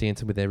it, I was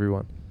dancing with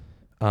everyone.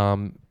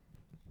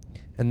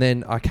 And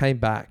then I came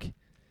back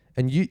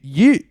and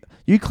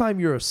you claim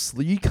you're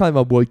asleep. You claim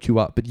I woke you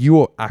up, but you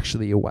were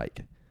actually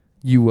awake.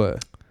 You were,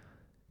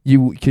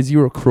 because you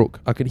were a crook.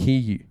 I could hear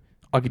you.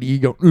 I could hear you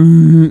go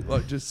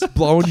like just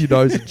blowing your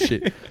nose and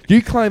shit.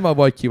 You claim I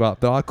woke you up,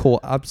 but I call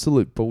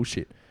absolute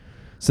bullshit.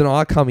 So now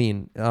I come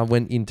in, and I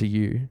went into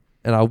you,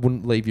 and I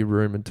wouldn't leave your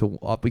room until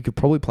we could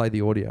probably play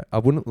the audio. I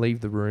wouldn't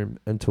leave the room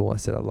until I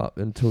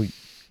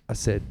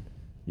said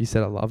you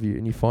said I love you,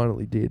 and you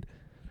finally did.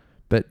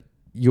 But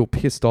you're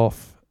pissed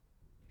off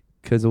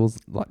because it was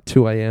like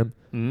 2 a.m.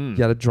 You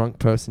had a drunk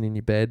person in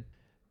your bed.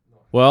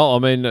 Well, I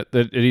mean,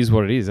 it is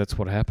what it is. That's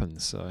what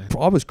happens. So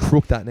I was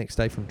crook that next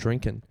day from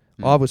drinking.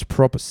 I was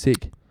proper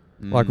sick,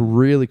 like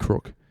really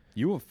crook.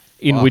 You were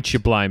in fucked. which you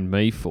blamed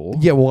me for.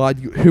 Yeah, well,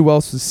 who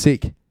else was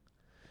sick?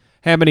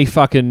 How many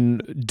fucking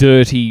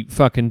dirty,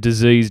 fucking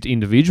diseased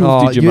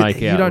individuals did you make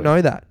out? You don't with?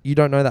 know that. You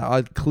don't know that.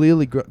 I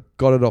clearly got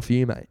it off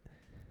you, mate.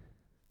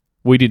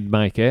 We didn't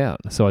make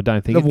out, so I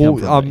don't think it come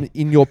from me.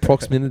 In your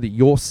proximity.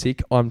 You're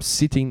sick. I'm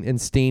sitting and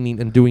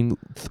steaming and doing.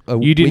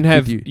 You didn't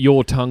have you.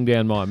 your tongue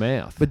down my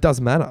mouth. But it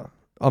doesn't matter.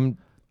 You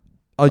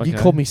Okay.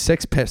 called me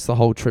sex pest the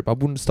whole trip. I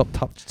wouldn't stop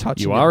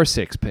touching You are a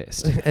sex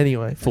pest.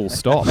 Anyway. Full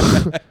stop.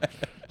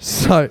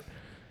 So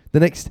the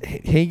next,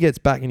 he gets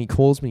back and he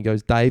calls me. He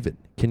goes, David,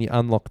 can you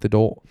unlock the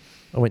door?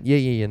 I went,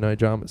 yeah, no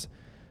dramas.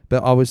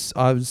 But I was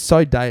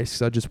so dazed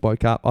because I just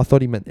woke up. I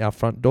thought he meant our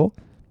front door,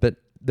 but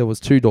there was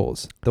 2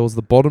 doors. There was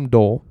the bottom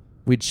door,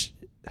 which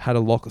had a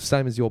lock,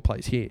 same as your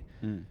place here,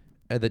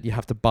 that you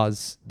have to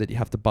buzz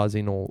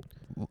in or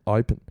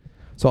open.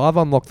 So I've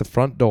unlocked the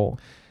front door,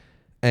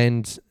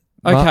 and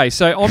Okay,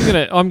 so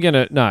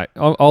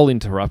I'll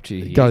interrupt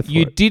you here. Go for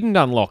You it. didn't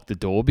unlock the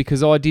door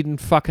because I didn't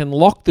fucking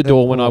lock the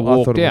door when I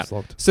thought walked it out. was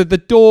locked. So the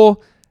door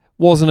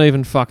wasn't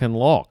even fucking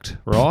locked,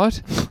 right?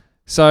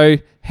 So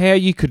how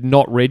you could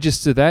not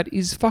register that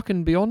is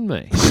fucking beyond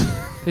me.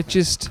 It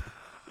just...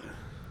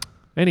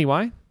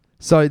 Anyway.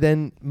 So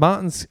then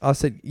I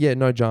said, yeah,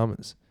 no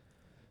dramas.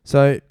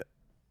 So,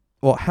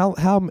 how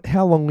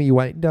long were you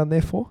waiting down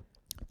there for?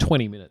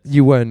 20 minutes.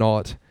 You were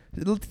not.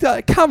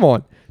 Come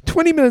on.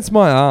 20 minutes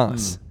my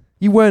ass.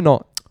 You were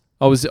not.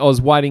 I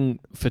was waiting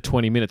for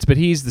 20 minutes, but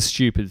here's the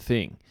stupid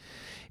thing,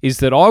 is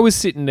that I was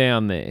sitting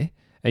down there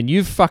and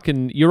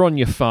you're on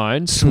your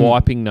phone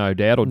swiping, no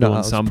doubt, or No, doing it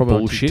was some probably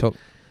on bullshit. TikTok.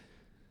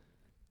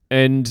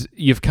 And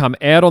you've come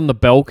out on the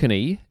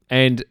balcony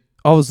and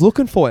I was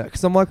looking for you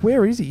because I'm like,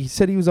 where is he? He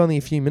said he was only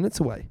a few minutes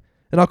away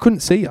and I couldn't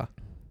see you.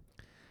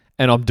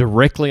 I'm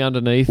directly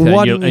underneath Well, you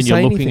why and didn't you you're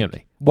say looking anything? at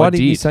me. Why I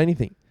didn't you did. say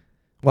anything?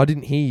 Well, I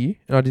didn't hear you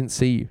and I didn't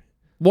see you.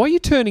 Why are you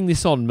turning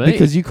this on me?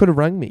 Because you could have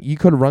rang me. You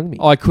could have rung me.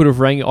 I could have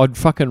rang you. I'd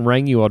fucking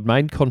rang you. I'd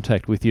made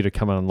contact with you to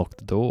come and unlock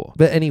the door.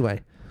 But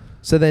anyway,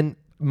 so then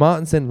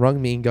Martin then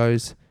rung me and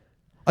goes,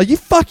 are you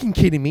fucking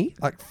kidding me?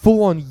 Like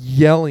full on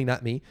yelling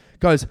at me.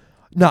 Goes,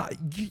 nah,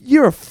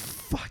 you're a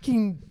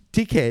fucking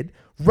dickhead.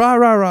 Rah,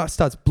 rah, rah.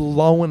 Starts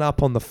blowing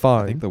up on the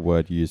phone. I think the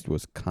word used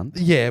was cunt.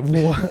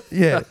 Yeah,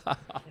 yeah.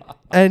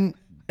 And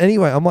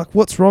anyway, I'm like,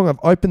 what's wrong? I've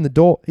opened the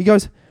door. He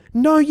goes,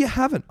 no, you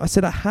haven't. I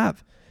said, I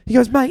have. He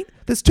goes, mate,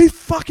 there's 2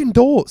 fucking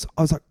doors.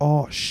 I was like,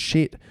 oh,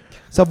 shit.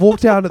 So I've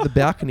walked out at the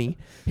balcony.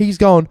 He's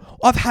going,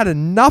 I've had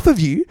enough of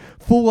you.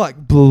 Full like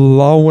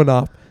blowing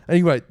up.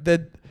 Anyway,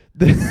 the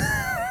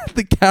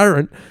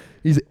Karen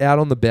is out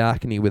on the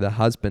balcony with her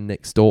husband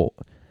next door.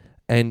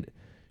 And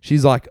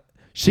she's like,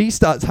 she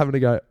starts having to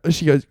go.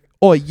 She goes,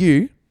 oh,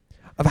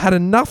 I've had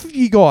enough of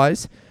you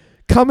guys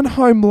coming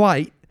home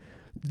late,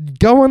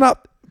 going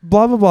up,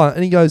 blah, blah, blah.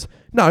 And he goes,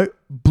 no,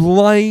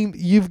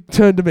 you've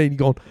turned to me and you've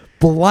gone,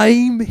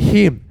 blame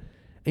him.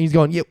 And he's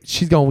going, yeah,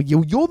 she's going,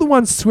 well, you're the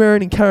one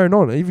swearing and carrying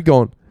on. And you've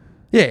gone,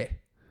 yeah,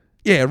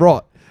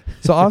 right.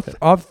 So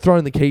I've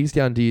thrown the keys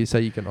down to you so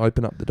you can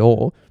open up the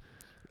door.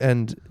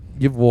 And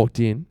you've walked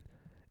in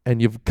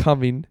and you've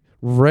come in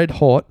red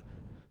hot,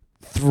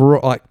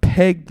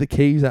 pegged the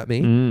keys at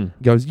me.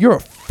 Goes, you're a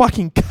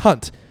fucking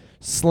cunt.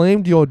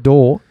 Slammed your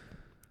door.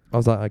 I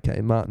was like,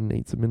 okay, Martin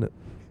needs a minute.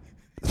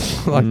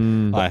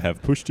 I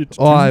have pushed it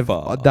too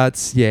far.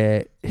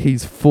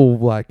 He's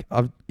full,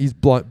 he's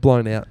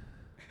blown out.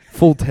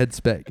 Full head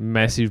spec.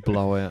 Massive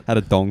blowout. Had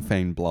a dong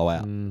fiend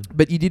blowout.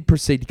 But you did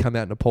proceed to come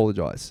out and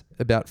apologise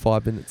about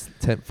 5 minutes,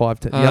 10. Yeah, I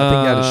think you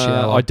had a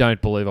shower. I don't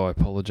believe I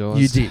apologised.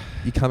 You did.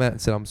 You come out and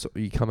said, I'm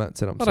sorry. You come out and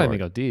said, I'm I sorry. don't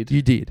think I did.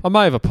 You did. I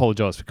may have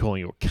apologised for calling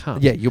you a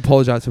cunt. Yeah, you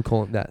apologised for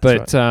calling that. But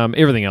That's right.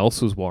 everything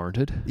else was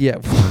warranted. Yeah.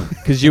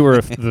 Because you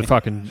were the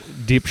fucking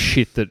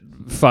dipshit that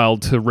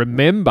failed to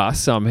remember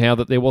somehow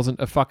that there wasn't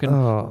a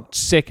fucking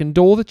second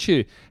door that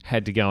you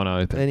had to go and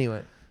open.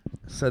 Anyway,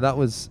 so that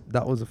was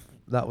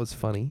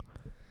funny.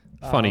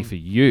 Funny for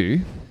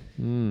you.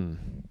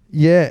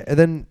 Yeah, and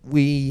then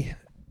we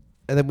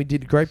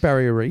did Great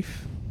Barrier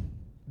Reef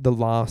the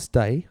last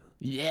day.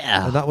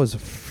 Yeah. And that was a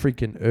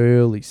freaking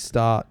early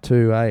start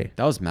too, eh?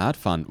 That was mad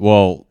fun.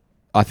 Well,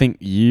 I think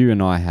you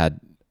and I had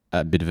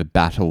a bit of a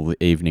battle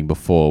the evening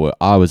before where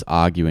I was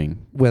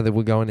arguing. Whether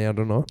we're going out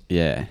or not.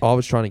 Yeah. I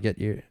was trying to get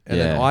you. And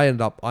then Yeah. I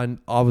ended up,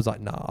 I was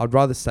like, nah, I'd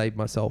rather save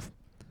myself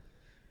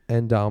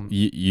And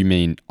You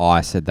mean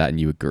I said that and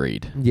you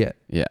agreed? yeah.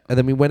 Yeah. And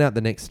then we went out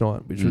the next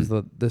night, which was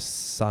the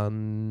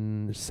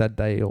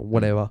Saturday or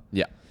whatever.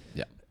 Yeah.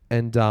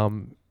 And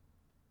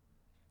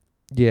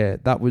yeah,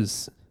 that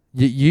was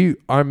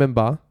I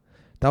remember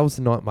that was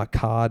the night my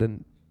card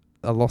and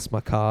I lost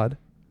my card.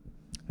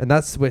 And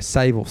that's where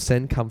Save or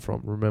Send come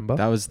from, remember?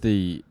 That was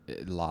the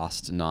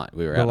last night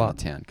we were The out la- of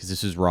town because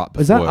this was right before.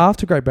 Was that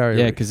after Great Barrier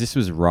Yeah, Reef? because this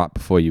was right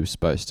before you were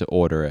supposed to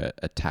order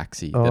a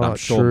taxi that I'm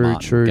sure true,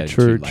 Martin will get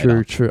into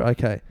later. true.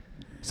 Okay.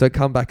 So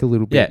come back a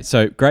little bit. Yeah,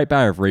 so Great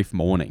Barrier Reef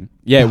morning.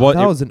 Yeah, Oh,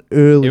 that was an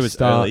early it was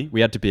start. early. We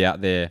had to be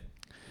out there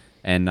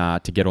and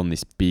to get on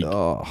this big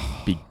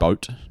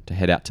boat to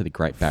head out to the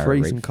Great Barrier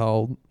Freezing Reef.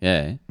 cold.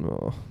 Yeah.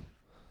 Oh.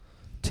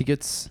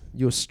 Tickets,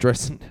 you were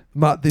stressing.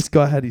 Mark, this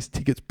guy had his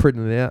tickets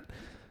printed out.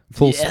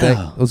 Full spec.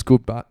 It was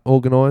good, but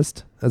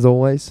organised, as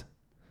always.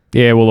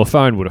 Yeah, well, the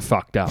phone would have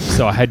fucked up,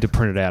 so I had to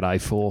print it out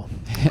A4.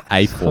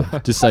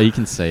 A4, just so you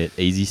can see it.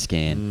 Easy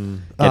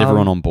scan. Get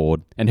everyone on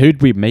board. And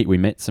who'd we meet? We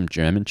met some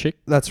German chick.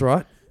 That's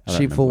right. I don't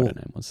She remember what full. her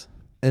name was.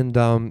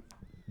 And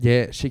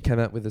yeah, she came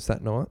out with us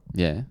that night.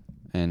 Yeah.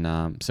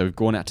 And so we've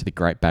gone out to the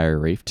Great Barrier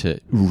Reef to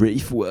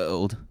Reef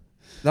World.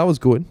 That was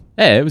good.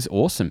 Yeah, it was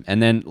awesome.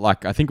 And then,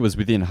 like, I think it was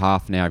within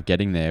half an hour of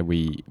getting there,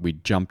 we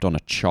jumped on a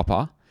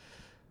chopper,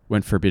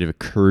 went for a bit of a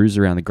cruise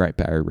around the Great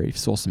Barrier Reef,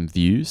 saw some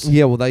views.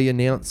 Yeah, well, they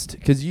announced,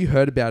 because you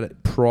heard about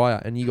it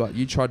prior and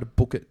you tried to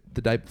book it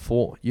the day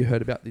before. You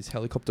heard about this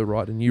helicopter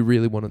ride and you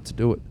really wanted to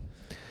do it.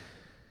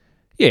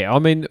 Yeah, I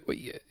mean,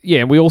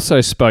 yeah, and we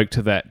also spoke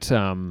to that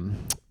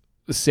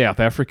South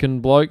African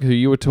bloke who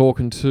you were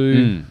talking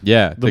to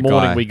Yeah, the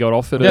morning guy. we got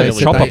off it. Yeah, the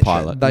early. chopper they,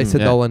 pilot. They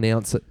said Yeah. they'll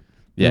announce it.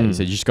 Yeah, he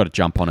said you just got to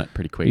jump on it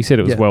pretty quick. He said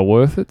it was Yeah. well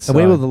worth it. So. And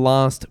we were the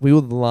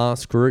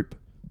last group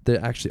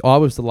that actually, I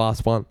was the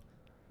last one.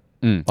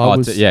 Mm. I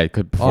was- yeah, it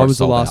could. I was the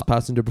sold last out.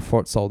 passenger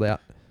before it sold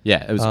out.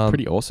 Yeah, it was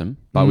pretty awesome.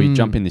 But we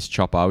jump in this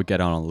chopper, we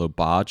get on a little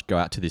barge, go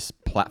out to this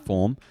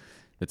platform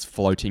that's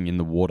floating in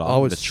the water I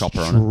was with a chopper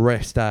on it.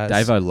 stressed as.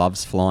 Davo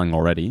loves flying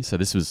already, so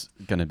this was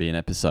going to be an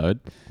episode.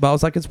 But I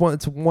was like, it's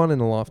one in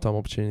a lifetime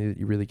opportunity that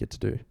you really get to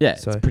do. Yeah,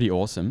 So, it's pretty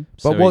awesome.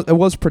 but So it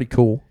was pretty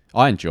cool.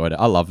 I enjoyed it.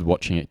 I loved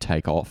watching it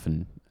take off.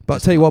 And But I'll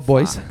just tell you what,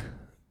 boys. fuck.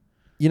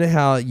 You know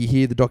how you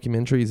hear the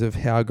documentaries of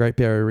how Great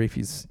Barrier Reef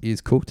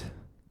is cooked?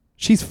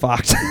 She's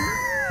fucked,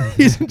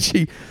 isn't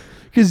she?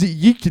 Because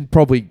you can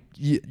probably,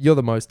 you're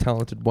the most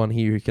talented one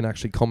here who can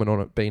actually comment on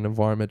it being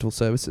environmental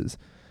services.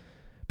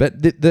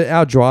 But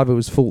our driver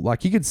was full.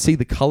 Like, you could see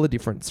the colour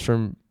difference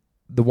from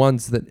the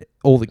ones that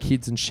all the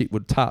kids and shit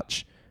would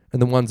touch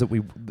and the ones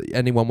that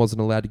anyone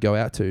wasn't allowed to go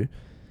out to.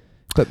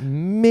 But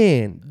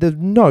man, there's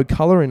no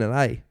colour in it,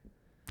 eh?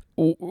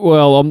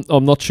 Well,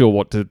 I'm not sure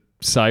what to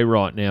say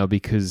right now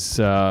because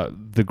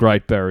the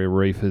Great Barrier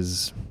Reef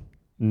has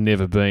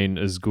never been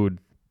as good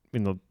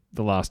in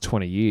the last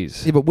 20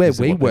 years. Yeah, but where is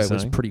we what they're were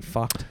was saying. pretty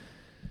fucked.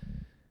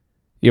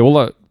 Yeah,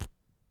 well,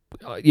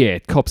 yeah,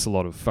 it cops a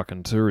lot of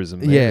fucking tourism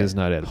there. Yeah, There's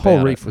no doubt about whole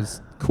it. reef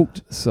was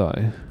cooked. So,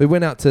 We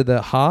went out to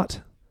the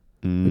Heart,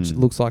 which Mm,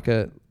 looks like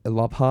a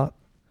love heart.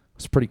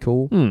 It's pretty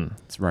cool.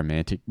 it's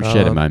romantic. We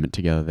shared a Um, moment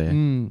together there.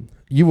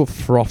 You were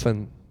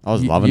frothing. I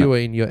was loving you it. were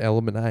in your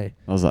element, eh?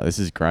 I was like, this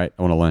is great.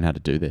 I want to learn how to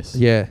do this.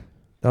 Yeah,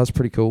 that was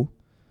pretty cool.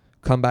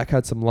 Come back,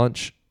 had some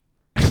lunch.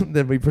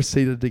 Then we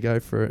proceeded to go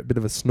for a bit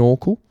of a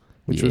snorkel,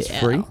 which was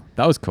free.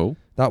 That was cool.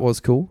 That was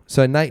cool.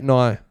 So Nate and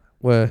I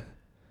were,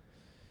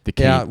 The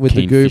Yeah, keen, with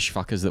the keen goop. fish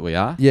fuckers that we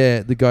are.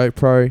 the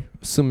GoPro,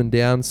 swimming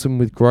down, swimming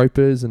with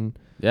gropers and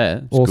Yeah,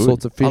 it's all good.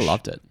 sorts of fish. I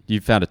loved it. You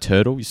found a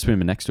turtle. You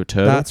swimming next to a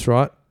turtle. That's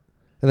right.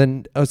 And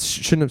then I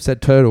shouldn't have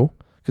said turtle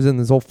because then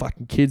there's all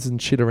fucking kids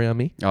and shit around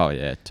me. Oh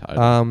yeah,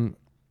 totally.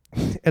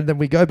 And then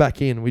we go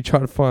back in. We try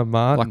to find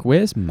Martin. Like,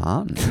 where's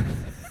Martin?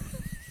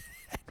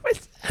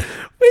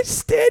 We're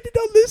standing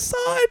on this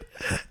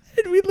side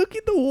and we look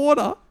in the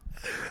water.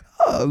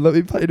 Oh, let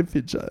me paint a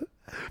picture.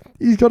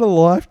 He's got a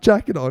life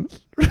jacket on.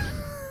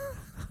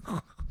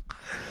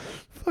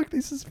 Fuck,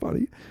 this is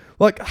funny.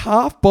 Like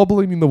half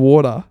bobbling in the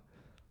water,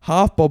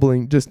 half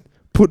bobbling, just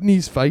putting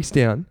his face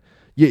down.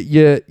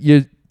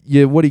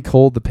 You what he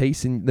called the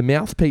piece, and the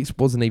mouthpiece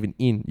wasn't even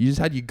in. You just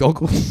had your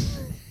goggles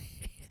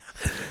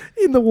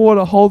in the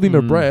water, holding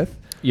a breath.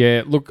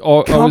 yeah, look,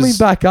 I Coming was...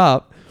 back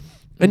up,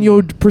 and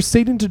you're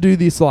proceeding to do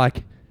this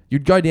like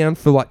you'd go down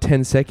for like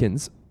 10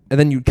 seconds, and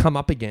then you'd come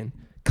up again,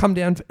 come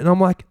down, and I'm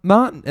like,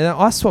 Martin, and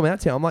I swam out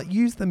to him. I'm like,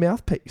 use the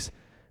mouthpiece,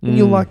 and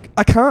you're like,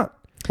 I can't.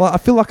 Like, I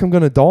feel like I'm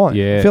gonna die.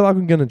 Yeah. I feel like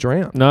I'm gonna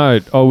drown. No,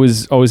 I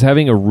was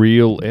having a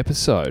real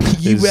episode.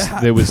 You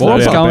There was no What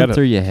was doubt going about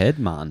through it. your head,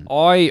 man?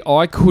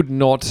 I could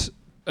not.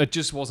 It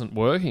just wasn't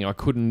working. I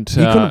couldn't.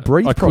 You couldn't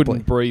breathe I properly.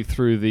 couldn't breathe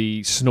through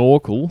the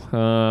snorkel.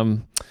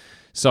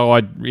 So I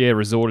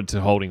resorted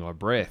to holding my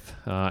breath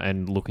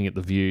and looking at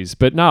the views.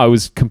 But no, it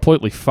was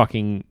completely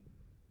fucking.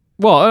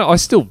 Well, I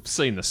still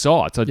seen the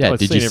sights. I'd Yeah,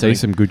 did seen you see everything.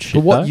 some good shit But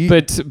what though? you-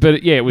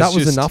 But yeah, it was That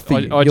was just, enough for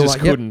you. I You're just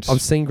like, yep, couldn't.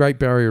 I've seen Great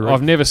Barrier Reef.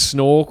 I've never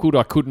snorkeled.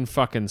 I couldn't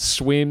fucking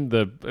swim.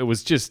 It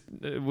was just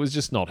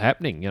not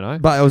happening. You know.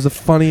 But it was the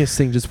funniest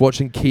thing, just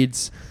watching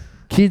kids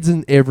kids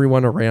and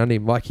everyone around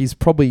him. Like, he's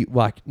probably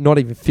like not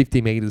even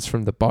 50 meters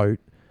from the boat.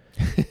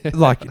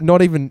 Like,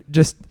 not even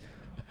just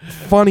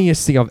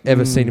funniest thing I've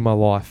ever seen in my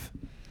life.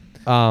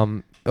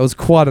 It was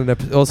quite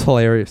it was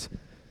hilarious.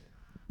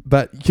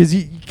 But because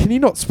can you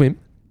not swim?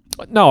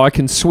 No, I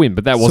can swim,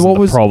 but that So wasn't what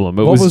was- the problem.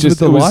 It what was was just with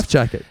the it was- life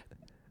jacket?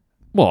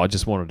 Well, I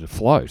just wanted to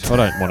float. I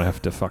don't want to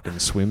have to fucking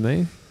swim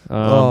there.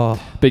 Oh.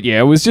 But yeah,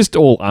 it was just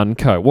all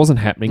unco. It wasn't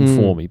happening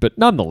for me. But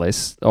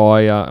nonetheless,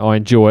 I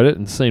enjoyed it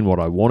and seen what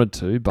I wanted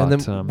to. But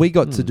And then we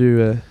got to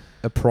do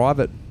a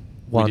private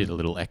one. We did a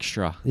little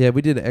extra. Yeah,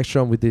 we did an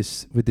extra one with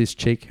this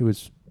chick who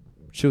was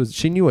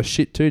she knew her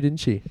shit too, didn't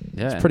she?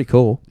 Yeah. It's pretty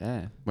cool.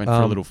 Yeah. Went for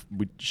a little...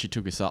 she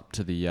took us up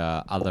to the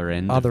other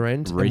end. Other of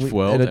end, Reef and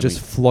World. and it just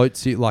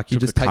floats you like you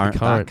took just the take current the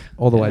current back.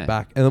 all the way Yeah.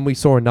 back. And then we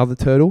saw another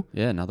turtle.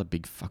 Yeah, another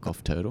big fuck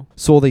off turtle.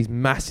 Saw these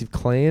massive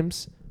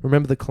clams.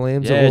 Remember the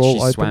clams that Yeah, were all she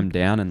open? swam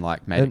down and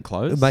like made it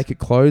close. Make it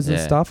close and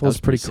Yeah, stuff. It that was was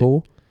pretty pretty sick.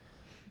 cool.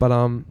 But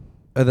and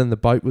then the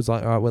boat was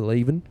like, all right, we're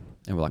leaving.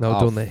 And we're like, They were oh,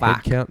 doing their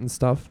fuck. head count and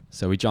stuff.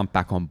 So we jumped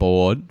back on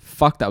board.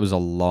 Fuck, that was a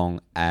long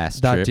ass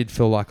That trip. did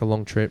feel like a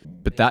long trip.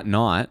 But that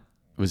night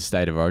was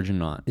State of Origin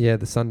night. Yeah,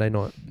 the Sunday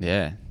night.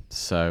 Yeah.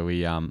 So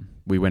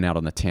we went out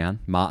on the town.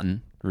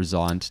 Martin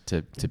resigned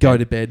to Go bed.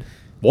 to bed.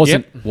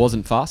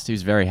 Wasn't fast. He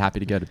was very happy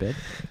to go to bed.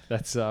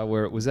 that's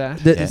where it was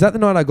at. Is that the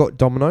night I got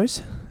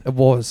Domino's? It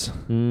was.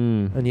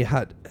 Mm. And you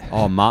had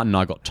Oh, Martin and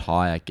I got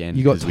Thai again.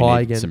 you got 'cause we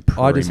Thai needed again.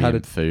 Some I just had a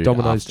premium food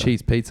Domino's after.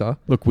 cheese pizza.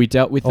 Look, we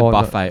dealt with the Oh,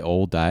 no. buffet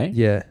all day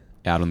Yeah.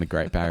 out on the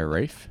Great Barrier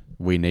Reef.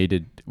 We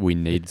needed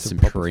some some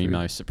proper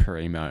Primo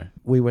Supremo.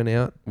 We went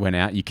out, Went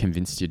out. You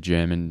convinced your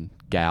German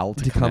gal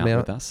to To come come out out.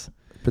 with us.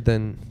 but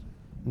then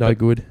no But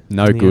good.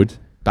 No in the good. end.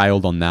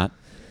 Bailed on that.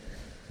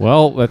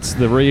 Well, that's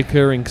the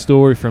reoccurring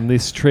story from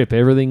this trip.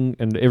 Everything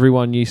and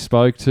everyone you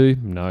spoke to,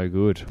 no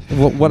good.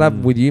 What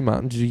happened with you,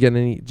 Martin? Did you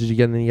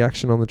get any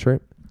action on the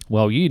trip?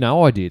 Well, you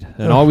know I did,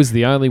 and I was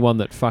the only one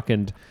that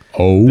fucking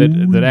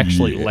that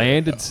actually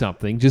landed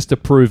something just to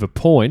prove a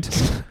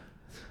point.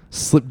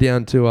 Slipped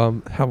down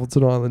to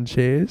Hamilton Island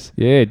chairs.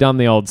 Yeah, done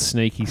the old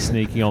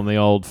sneaky on the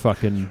old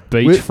fucking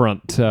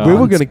beachfront. We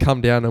were going to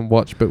come down and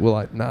watch, but we're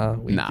like, nah.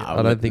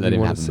 I don't think let we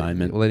him want have to a see.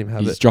 moment. Let him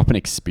have He's it. dropping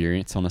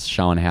experience on us,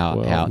 showing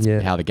how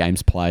Yeah. how the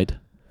game's played.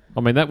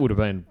 I mean, that would have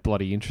been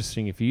bloody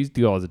interesting if you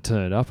guys had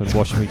turned up and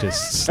watched me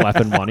just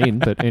slapping one in.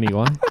 But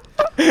anyway.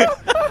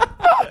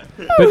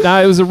 But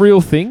no, it was a real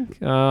thing.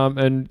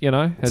 And, you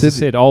know, as I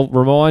said, I'll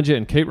remind you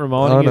and keep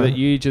reminding you that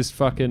you just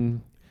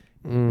fucking,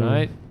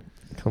 mate.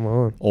 Come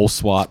on. All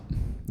swipe.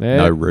 Yeah,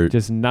 No route.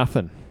 Just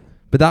nothing.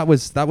 But that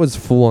was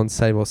full on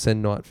save or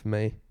send night for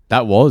me.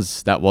 That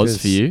was for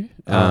 'Cause, you.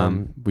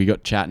 We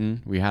got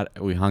chatting. We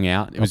hung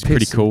out. It was I pretty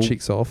pissed some cool.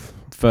 chicks off.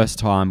 First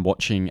time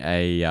watching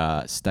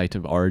a State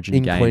of Origin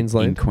In game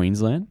Queensland. in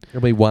Queensland,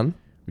 And we won.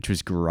 which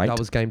was great. That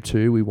was game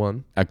 2. We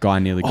won. A guy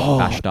nearly got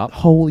bashed up.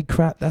 Holy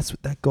crap! That's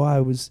what that guy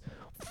was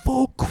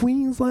for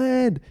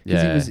Queensland.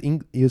 'Cause Yeah.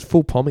 he was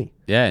full pommy,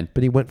 Yeah, and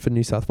but he went for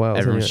New South Wales.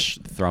 everyone anyway. was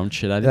throwing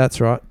shit at him.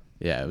 That's right.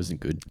 Yeah, it wasn't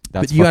good.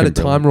 But you had a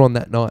fucking brilliant. timer on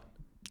that night,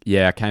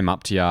 Yeah, I came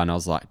up to you and I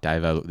was like,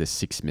 Davo, look, there's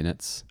 6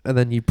 minutes. and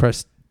then you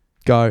pressed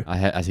go. I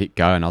hit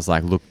go and I was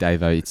like, look,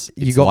 Davo, it's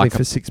You got me like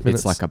for 6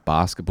 minutes. It's like a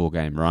basketball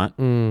game, right?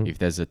 Mm. If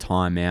there's a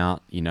timeout,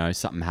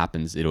 something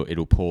happens,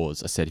 it'll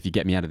pause. I said, if you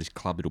get me out of this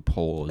club, it'll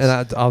pause. And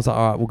I was like,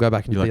 all right, we'll go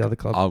back into You're the like, other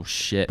club. oh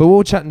shit. But we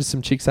were chatting to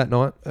some chicks that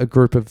night. A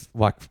group of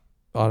like,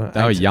 I don't know,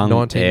 They were 18, young,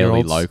 19-year-olds.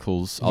 early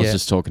locals. I was Yeah.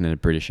 just talking in a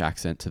British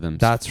accent to them.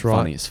 That's right.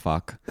 Funny as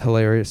fuck.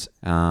 Hilarious.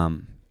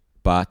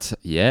 But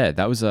yeah,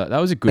 that was a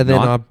good And then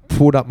night. I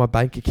pulled up my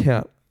bank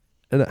account,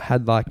 and it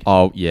had like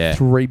Oh yeah,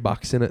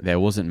 $3 in it. there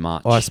wasn't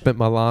much. I spent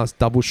my last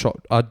double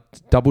shot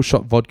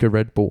vodka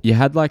Red Bull. You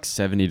had like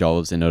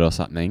 $70 in it or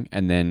something,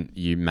 and then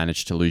you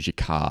managed to lose your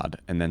card,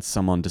 and then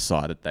someone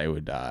decided they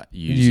would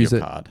use your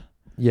it. card.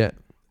 Yeah.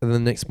 And the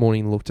next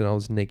morning looked and I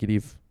was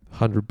negative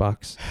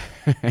 $100.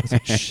 I was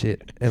like,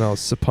 shit. And I was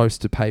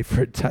supposed to pay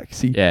for a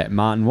taxi. Yeah,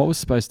 Martin, what was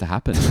supposed to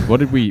happen? What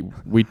did we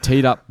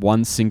teed up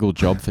one single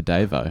job for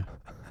Davo.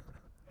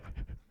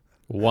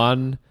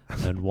 One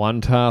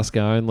task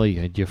only,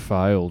 and you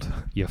failed.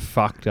 You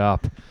fucked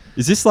up.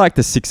 Is this like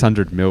the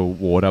 600ml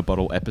water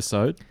bottle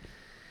episode?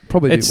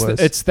 Probably a bit worse.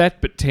 It's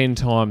that, but 10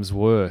 times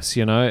worse.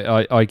 You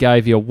know, I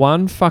gave you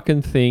one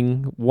fucking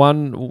thing,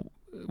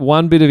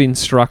 one bit of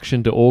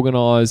instruction to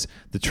organise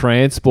the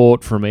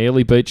transport from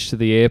Airlie Beach to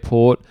the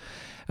airport,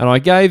 and I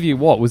gave you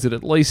what was it?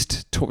 At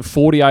least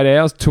 48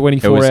 hours,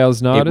 24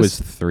 hours notice. It was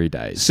 3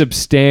 days.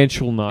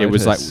 Substantial notice. It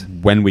was like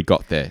when we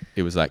got there.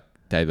 It was like,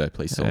 Davo,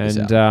 please sort this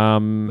out.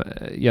 And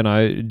you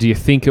know, do you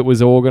think it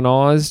was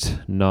organised?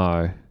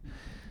 No.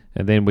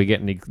 And then we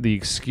get the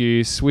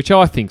excuse, which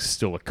I think's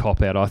still a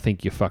cop out. I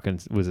think you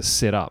fucking was a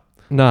setup.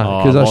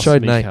 no, because I lost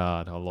showed me Nate.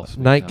 Card. I lost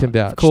me Nate card. can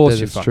vouch Of course that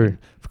you it's fucking, true.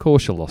 Of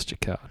course you lost your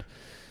card.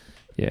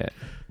 Yeah.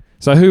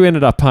 So who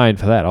ended up paying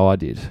for that? I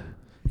did.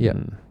 Yeah.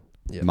 Mm.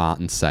 Yeah.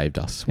 Martin saved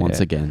us once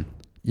Yeah. again.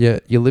 Yeah,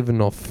 you're living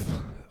off.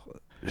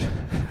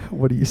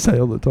 What do you say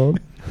all the time?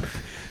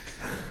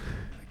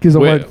 Because I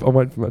Where-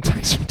 wait for my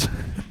tax return.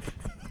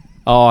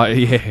 Oh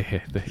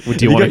yeah. Do you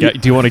you want to got go?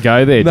 Do you want to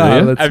go there? No, do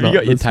you? let's Have you not-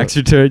 got your let's tax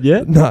not. return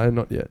yet? No,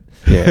 not yet.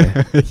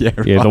 Yeah. Yeah,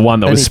 right. Yeah, the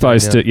one that was Any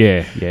supposed day to.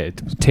 Yeah,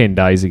 it was 10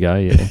 days ago.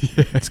 Yeah,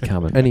 it's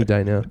coming. Any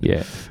day now.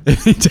 Yeah,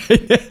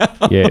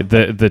 yeah.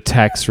 The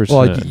tax return.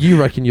 Well, you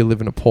reckon you're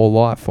living a poor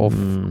life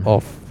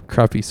off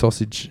crappy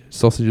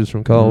sausages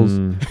from Coles.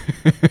 Mm.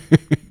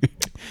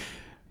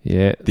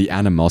 Yeah, The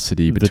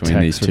animosity The between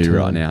tax these two return.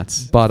 right now,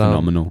 it's But,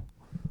 phenomenal.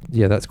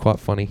 Yeah, that's quite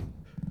funny.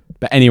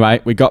 But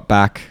anyway, we got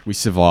back. We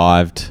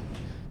survived.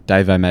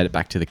 Davo made it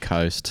back to the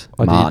coast.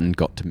 I did. Martin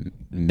got to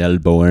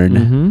Melbourne.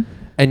 Mhm.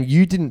 And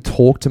you didn't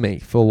talk to me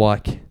for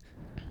like,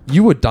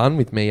 you were done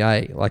with me,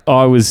 eh? Like,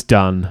 I was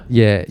done.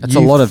 yeah, That's a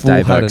lot of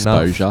Davo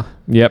exposure.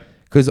 Yep.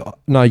 Because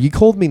no, you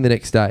called me the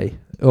next day.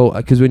 Oh,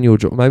 because when you were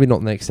maybe not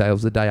the next day, it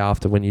was the day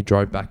after when you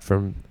drove back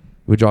from.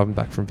 We were driving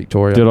back from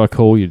Victoria. Did I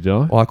call you? Did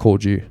I? I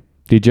called you.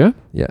 Did you?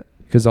 Yeah,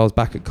 because I was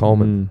back at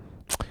Coleman.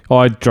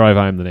 I drove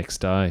home the next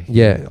day.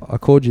 Yeah, I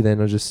called you then.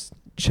 I just,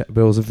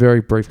 but it was a very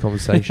brief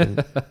conversation,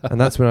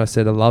 and that's when I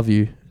said I love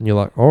you, and you're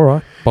like, all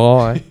right,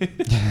 bye.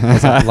 I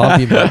was like,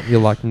 love you, mate. You're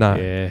like, no.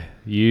 Yeah.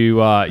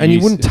 You And you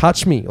wouldn't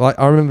touch me. Like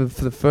I remember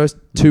for the first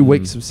 2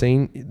 weeks of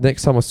seeing.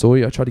 Next time I saw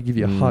you, I tried to give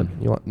you a hug.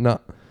 And you're like, nah,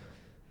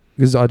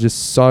 because I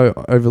just so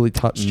overly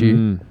touched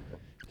you.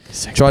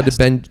 Tried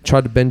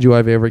to bend you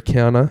over every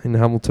counter in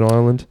Hamilton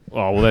Island.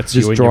 Oh well, that's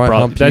Just you and dry your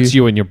brother. hump That's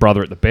you. you and your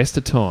brother at the best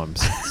of times.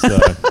 So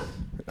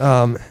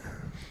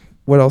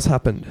What else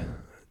happened?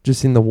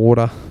 Just in the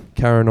water,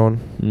 carrying on.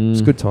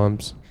 It's good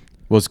times.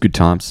 Was good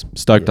times.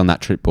 Stoked on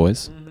that trip,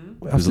 boys.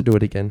 We have to do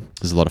it again.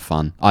 It was a lot of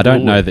fun. I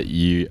don't know Cool. that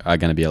you are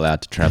going to be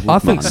allowed to travel. I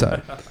with think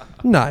Martin. so.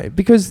 No,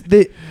 because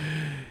the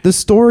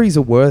stories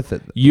are worth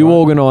it. you right?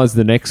 organise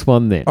the next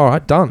one then. All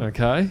right, done.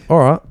 Okay. All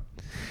right.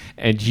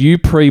 And you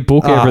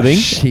pre-book Ah, everything,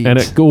 shit. and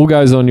it all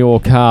goes on your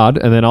card,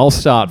 and then I'll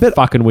start But-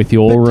 fucking with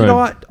your But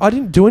room. I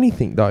didn't do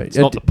anything though. It's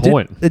not the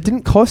point. It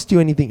didn't cost you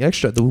anything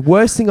extra. The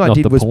worst thing I Not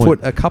did the was point.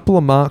 put a couple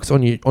of marks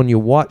on your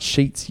white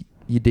sheets.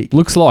 You did.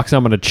 Looks like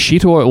someone had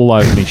shit all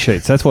over me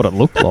sheets. That's what it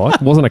looked like.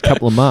 It wasn't a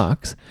couple of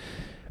marks.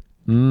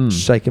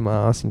 Shaking my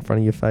ass in front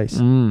of your face.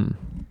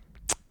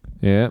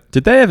 Yeah.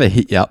 Did they ever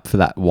hit you up for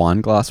that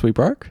wine glass we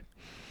broke?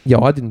 Yeah,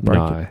 I didn't break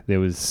No, it. there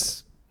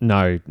was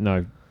no.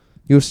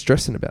 You were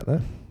stressing about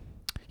that.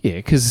 Yeah,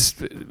 because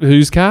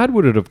whose card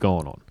would it have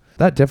gone on?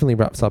 That definitely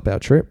wraps up our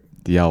trip.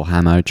 The old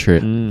Hamo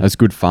trip. That was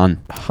good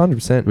fun.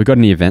 100%. We got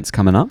any events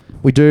coming up?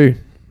 We do.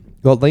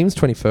 Got Liam's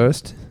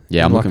 21st.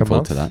 Yeah, in I'm like looking a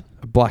forward to month.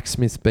 that.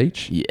 Blacksmith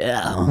Beach.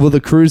 Yeah. Will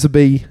the cruiser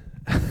be?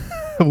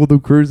 Will the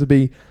cruiser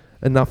be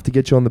enough to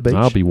get you on the beach?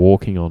 I'll be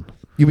walking on.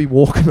 You'll be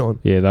walking on.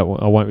 Yeah, that one,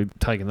 I won't be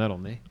taking that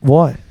on there.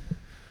 Why?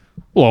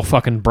 Well, I'll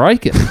fucking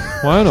break it.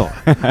 Why not?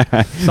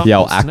 The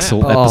old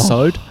Axel Oh.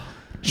 episode.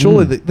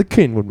 Surely the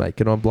kin would make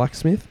it on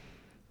Blacksmith.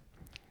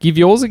 Give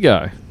yours a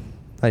go.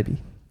 Maybe.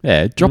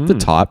 Yeah, drop the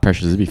tire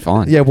pressures. It'd be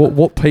fine. Yeah.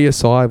 What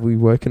PSI are we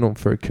working on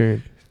for a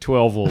coon?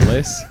 12 or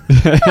less.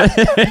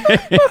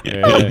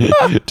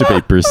 Yeah. To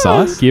be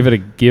precise. Give it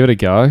a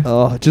go.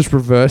 Oh, just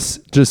reverse.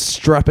 Just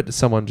strap it to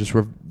someone.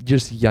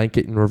 Just yank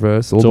it in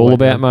reverse. It's the all way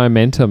about down.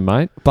 momentum,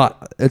 mate.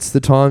 But it's the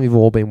time you've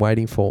all been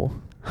waiting for.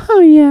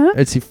 Oh, yeah.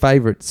 It's your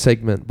favourite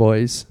segment,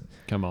 boys,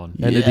 Come on.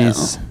 and it Yeah.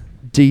 is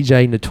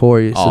DJ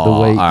Notorious of the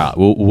Oh, week. all right.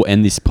 We'll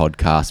end this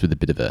podcast with a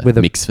bit of a With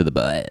a mix for the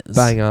boys.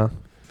 Banger.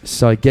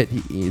 So get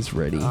your ears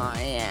ready. Oh,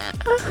 yeah.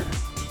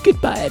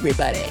 Goodbye,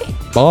 everybody.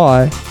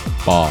 Bye.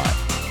 Bye.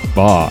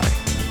 Bye.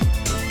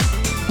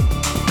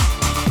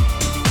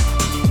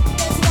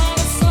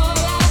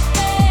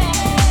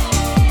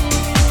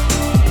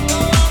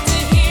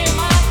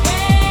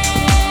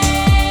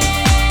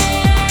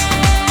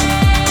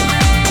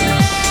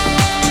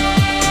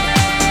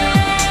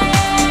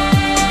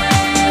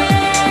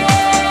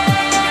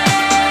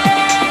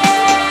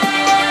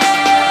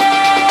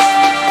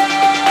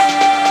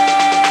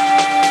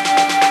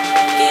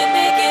 Give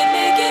me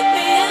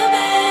a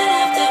man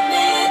after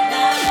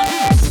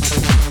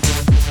midnight.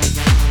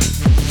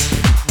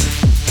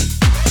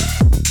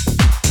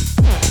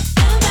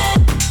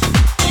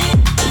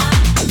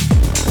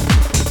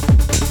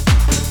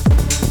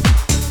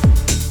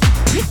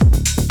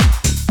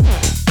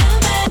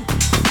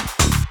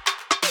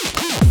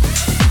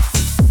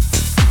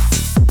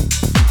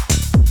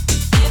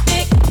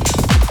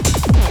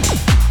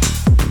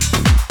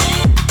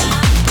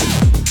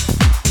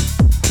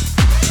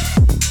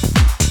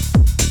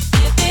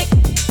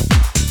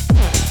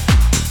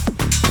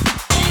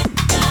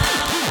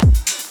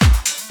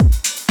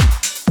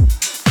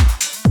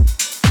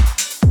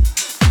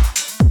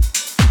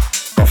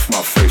 Off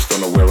my face,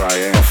 don't know where I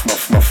am.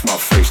 Off my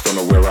face, don't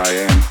know where I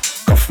am.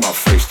 Off my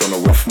face, don't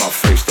know off my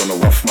face, don't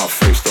know off my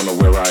face, don't know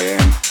where I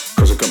am.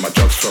 Cause I got my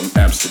drugs from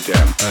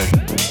Amsterdam.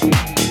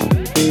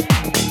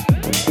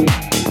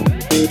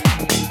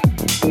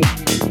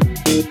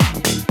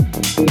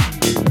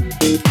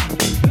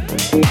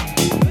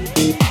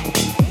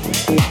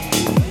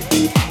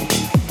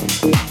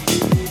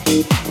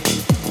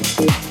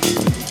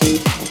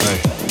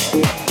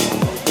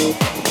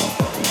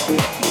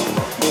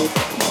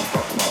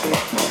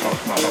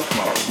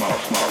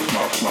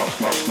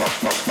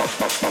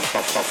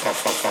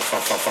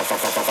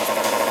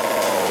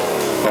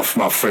 Off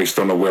my face,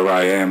 don't know where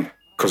I am.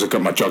 Cause I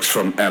got my drugs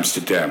from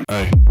Amsterdam.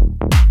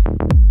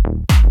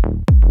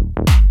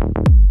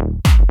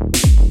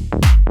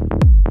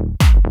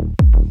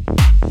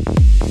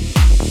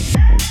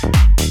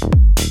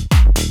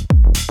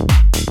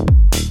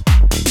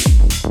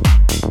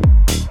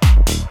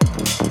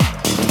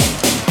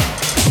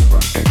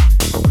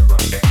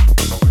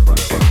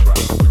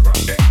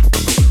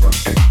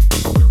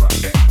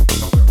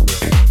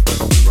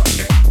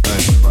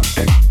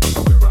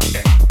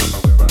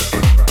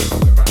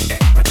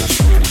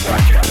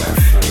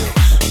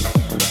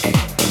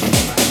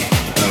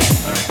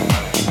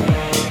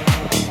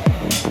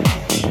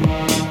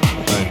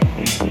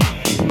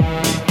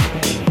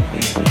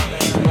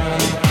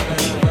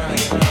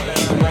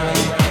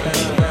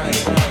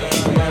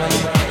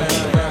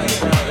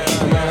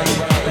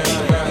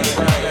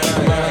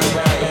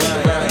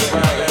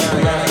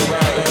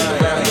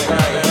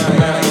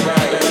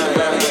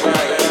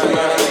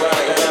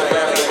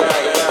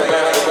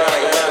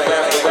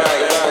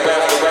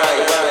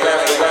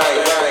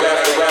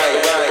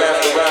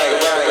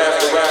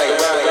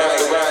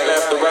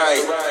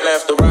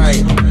 Left the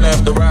right,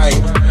 left the right,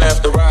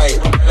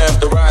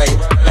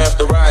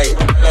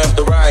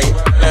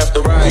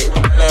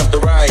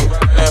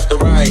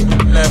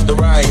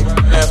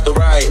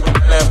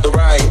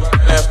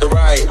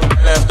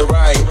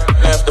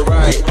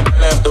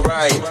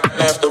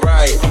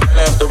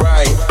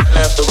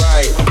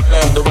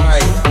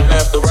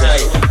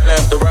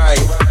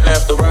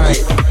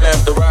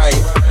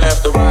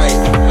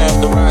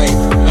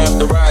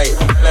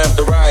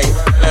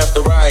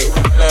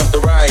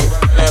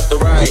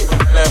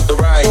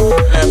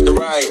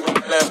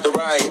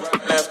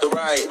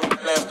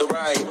 left the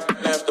right,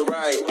 left the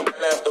right,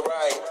 left the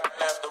right.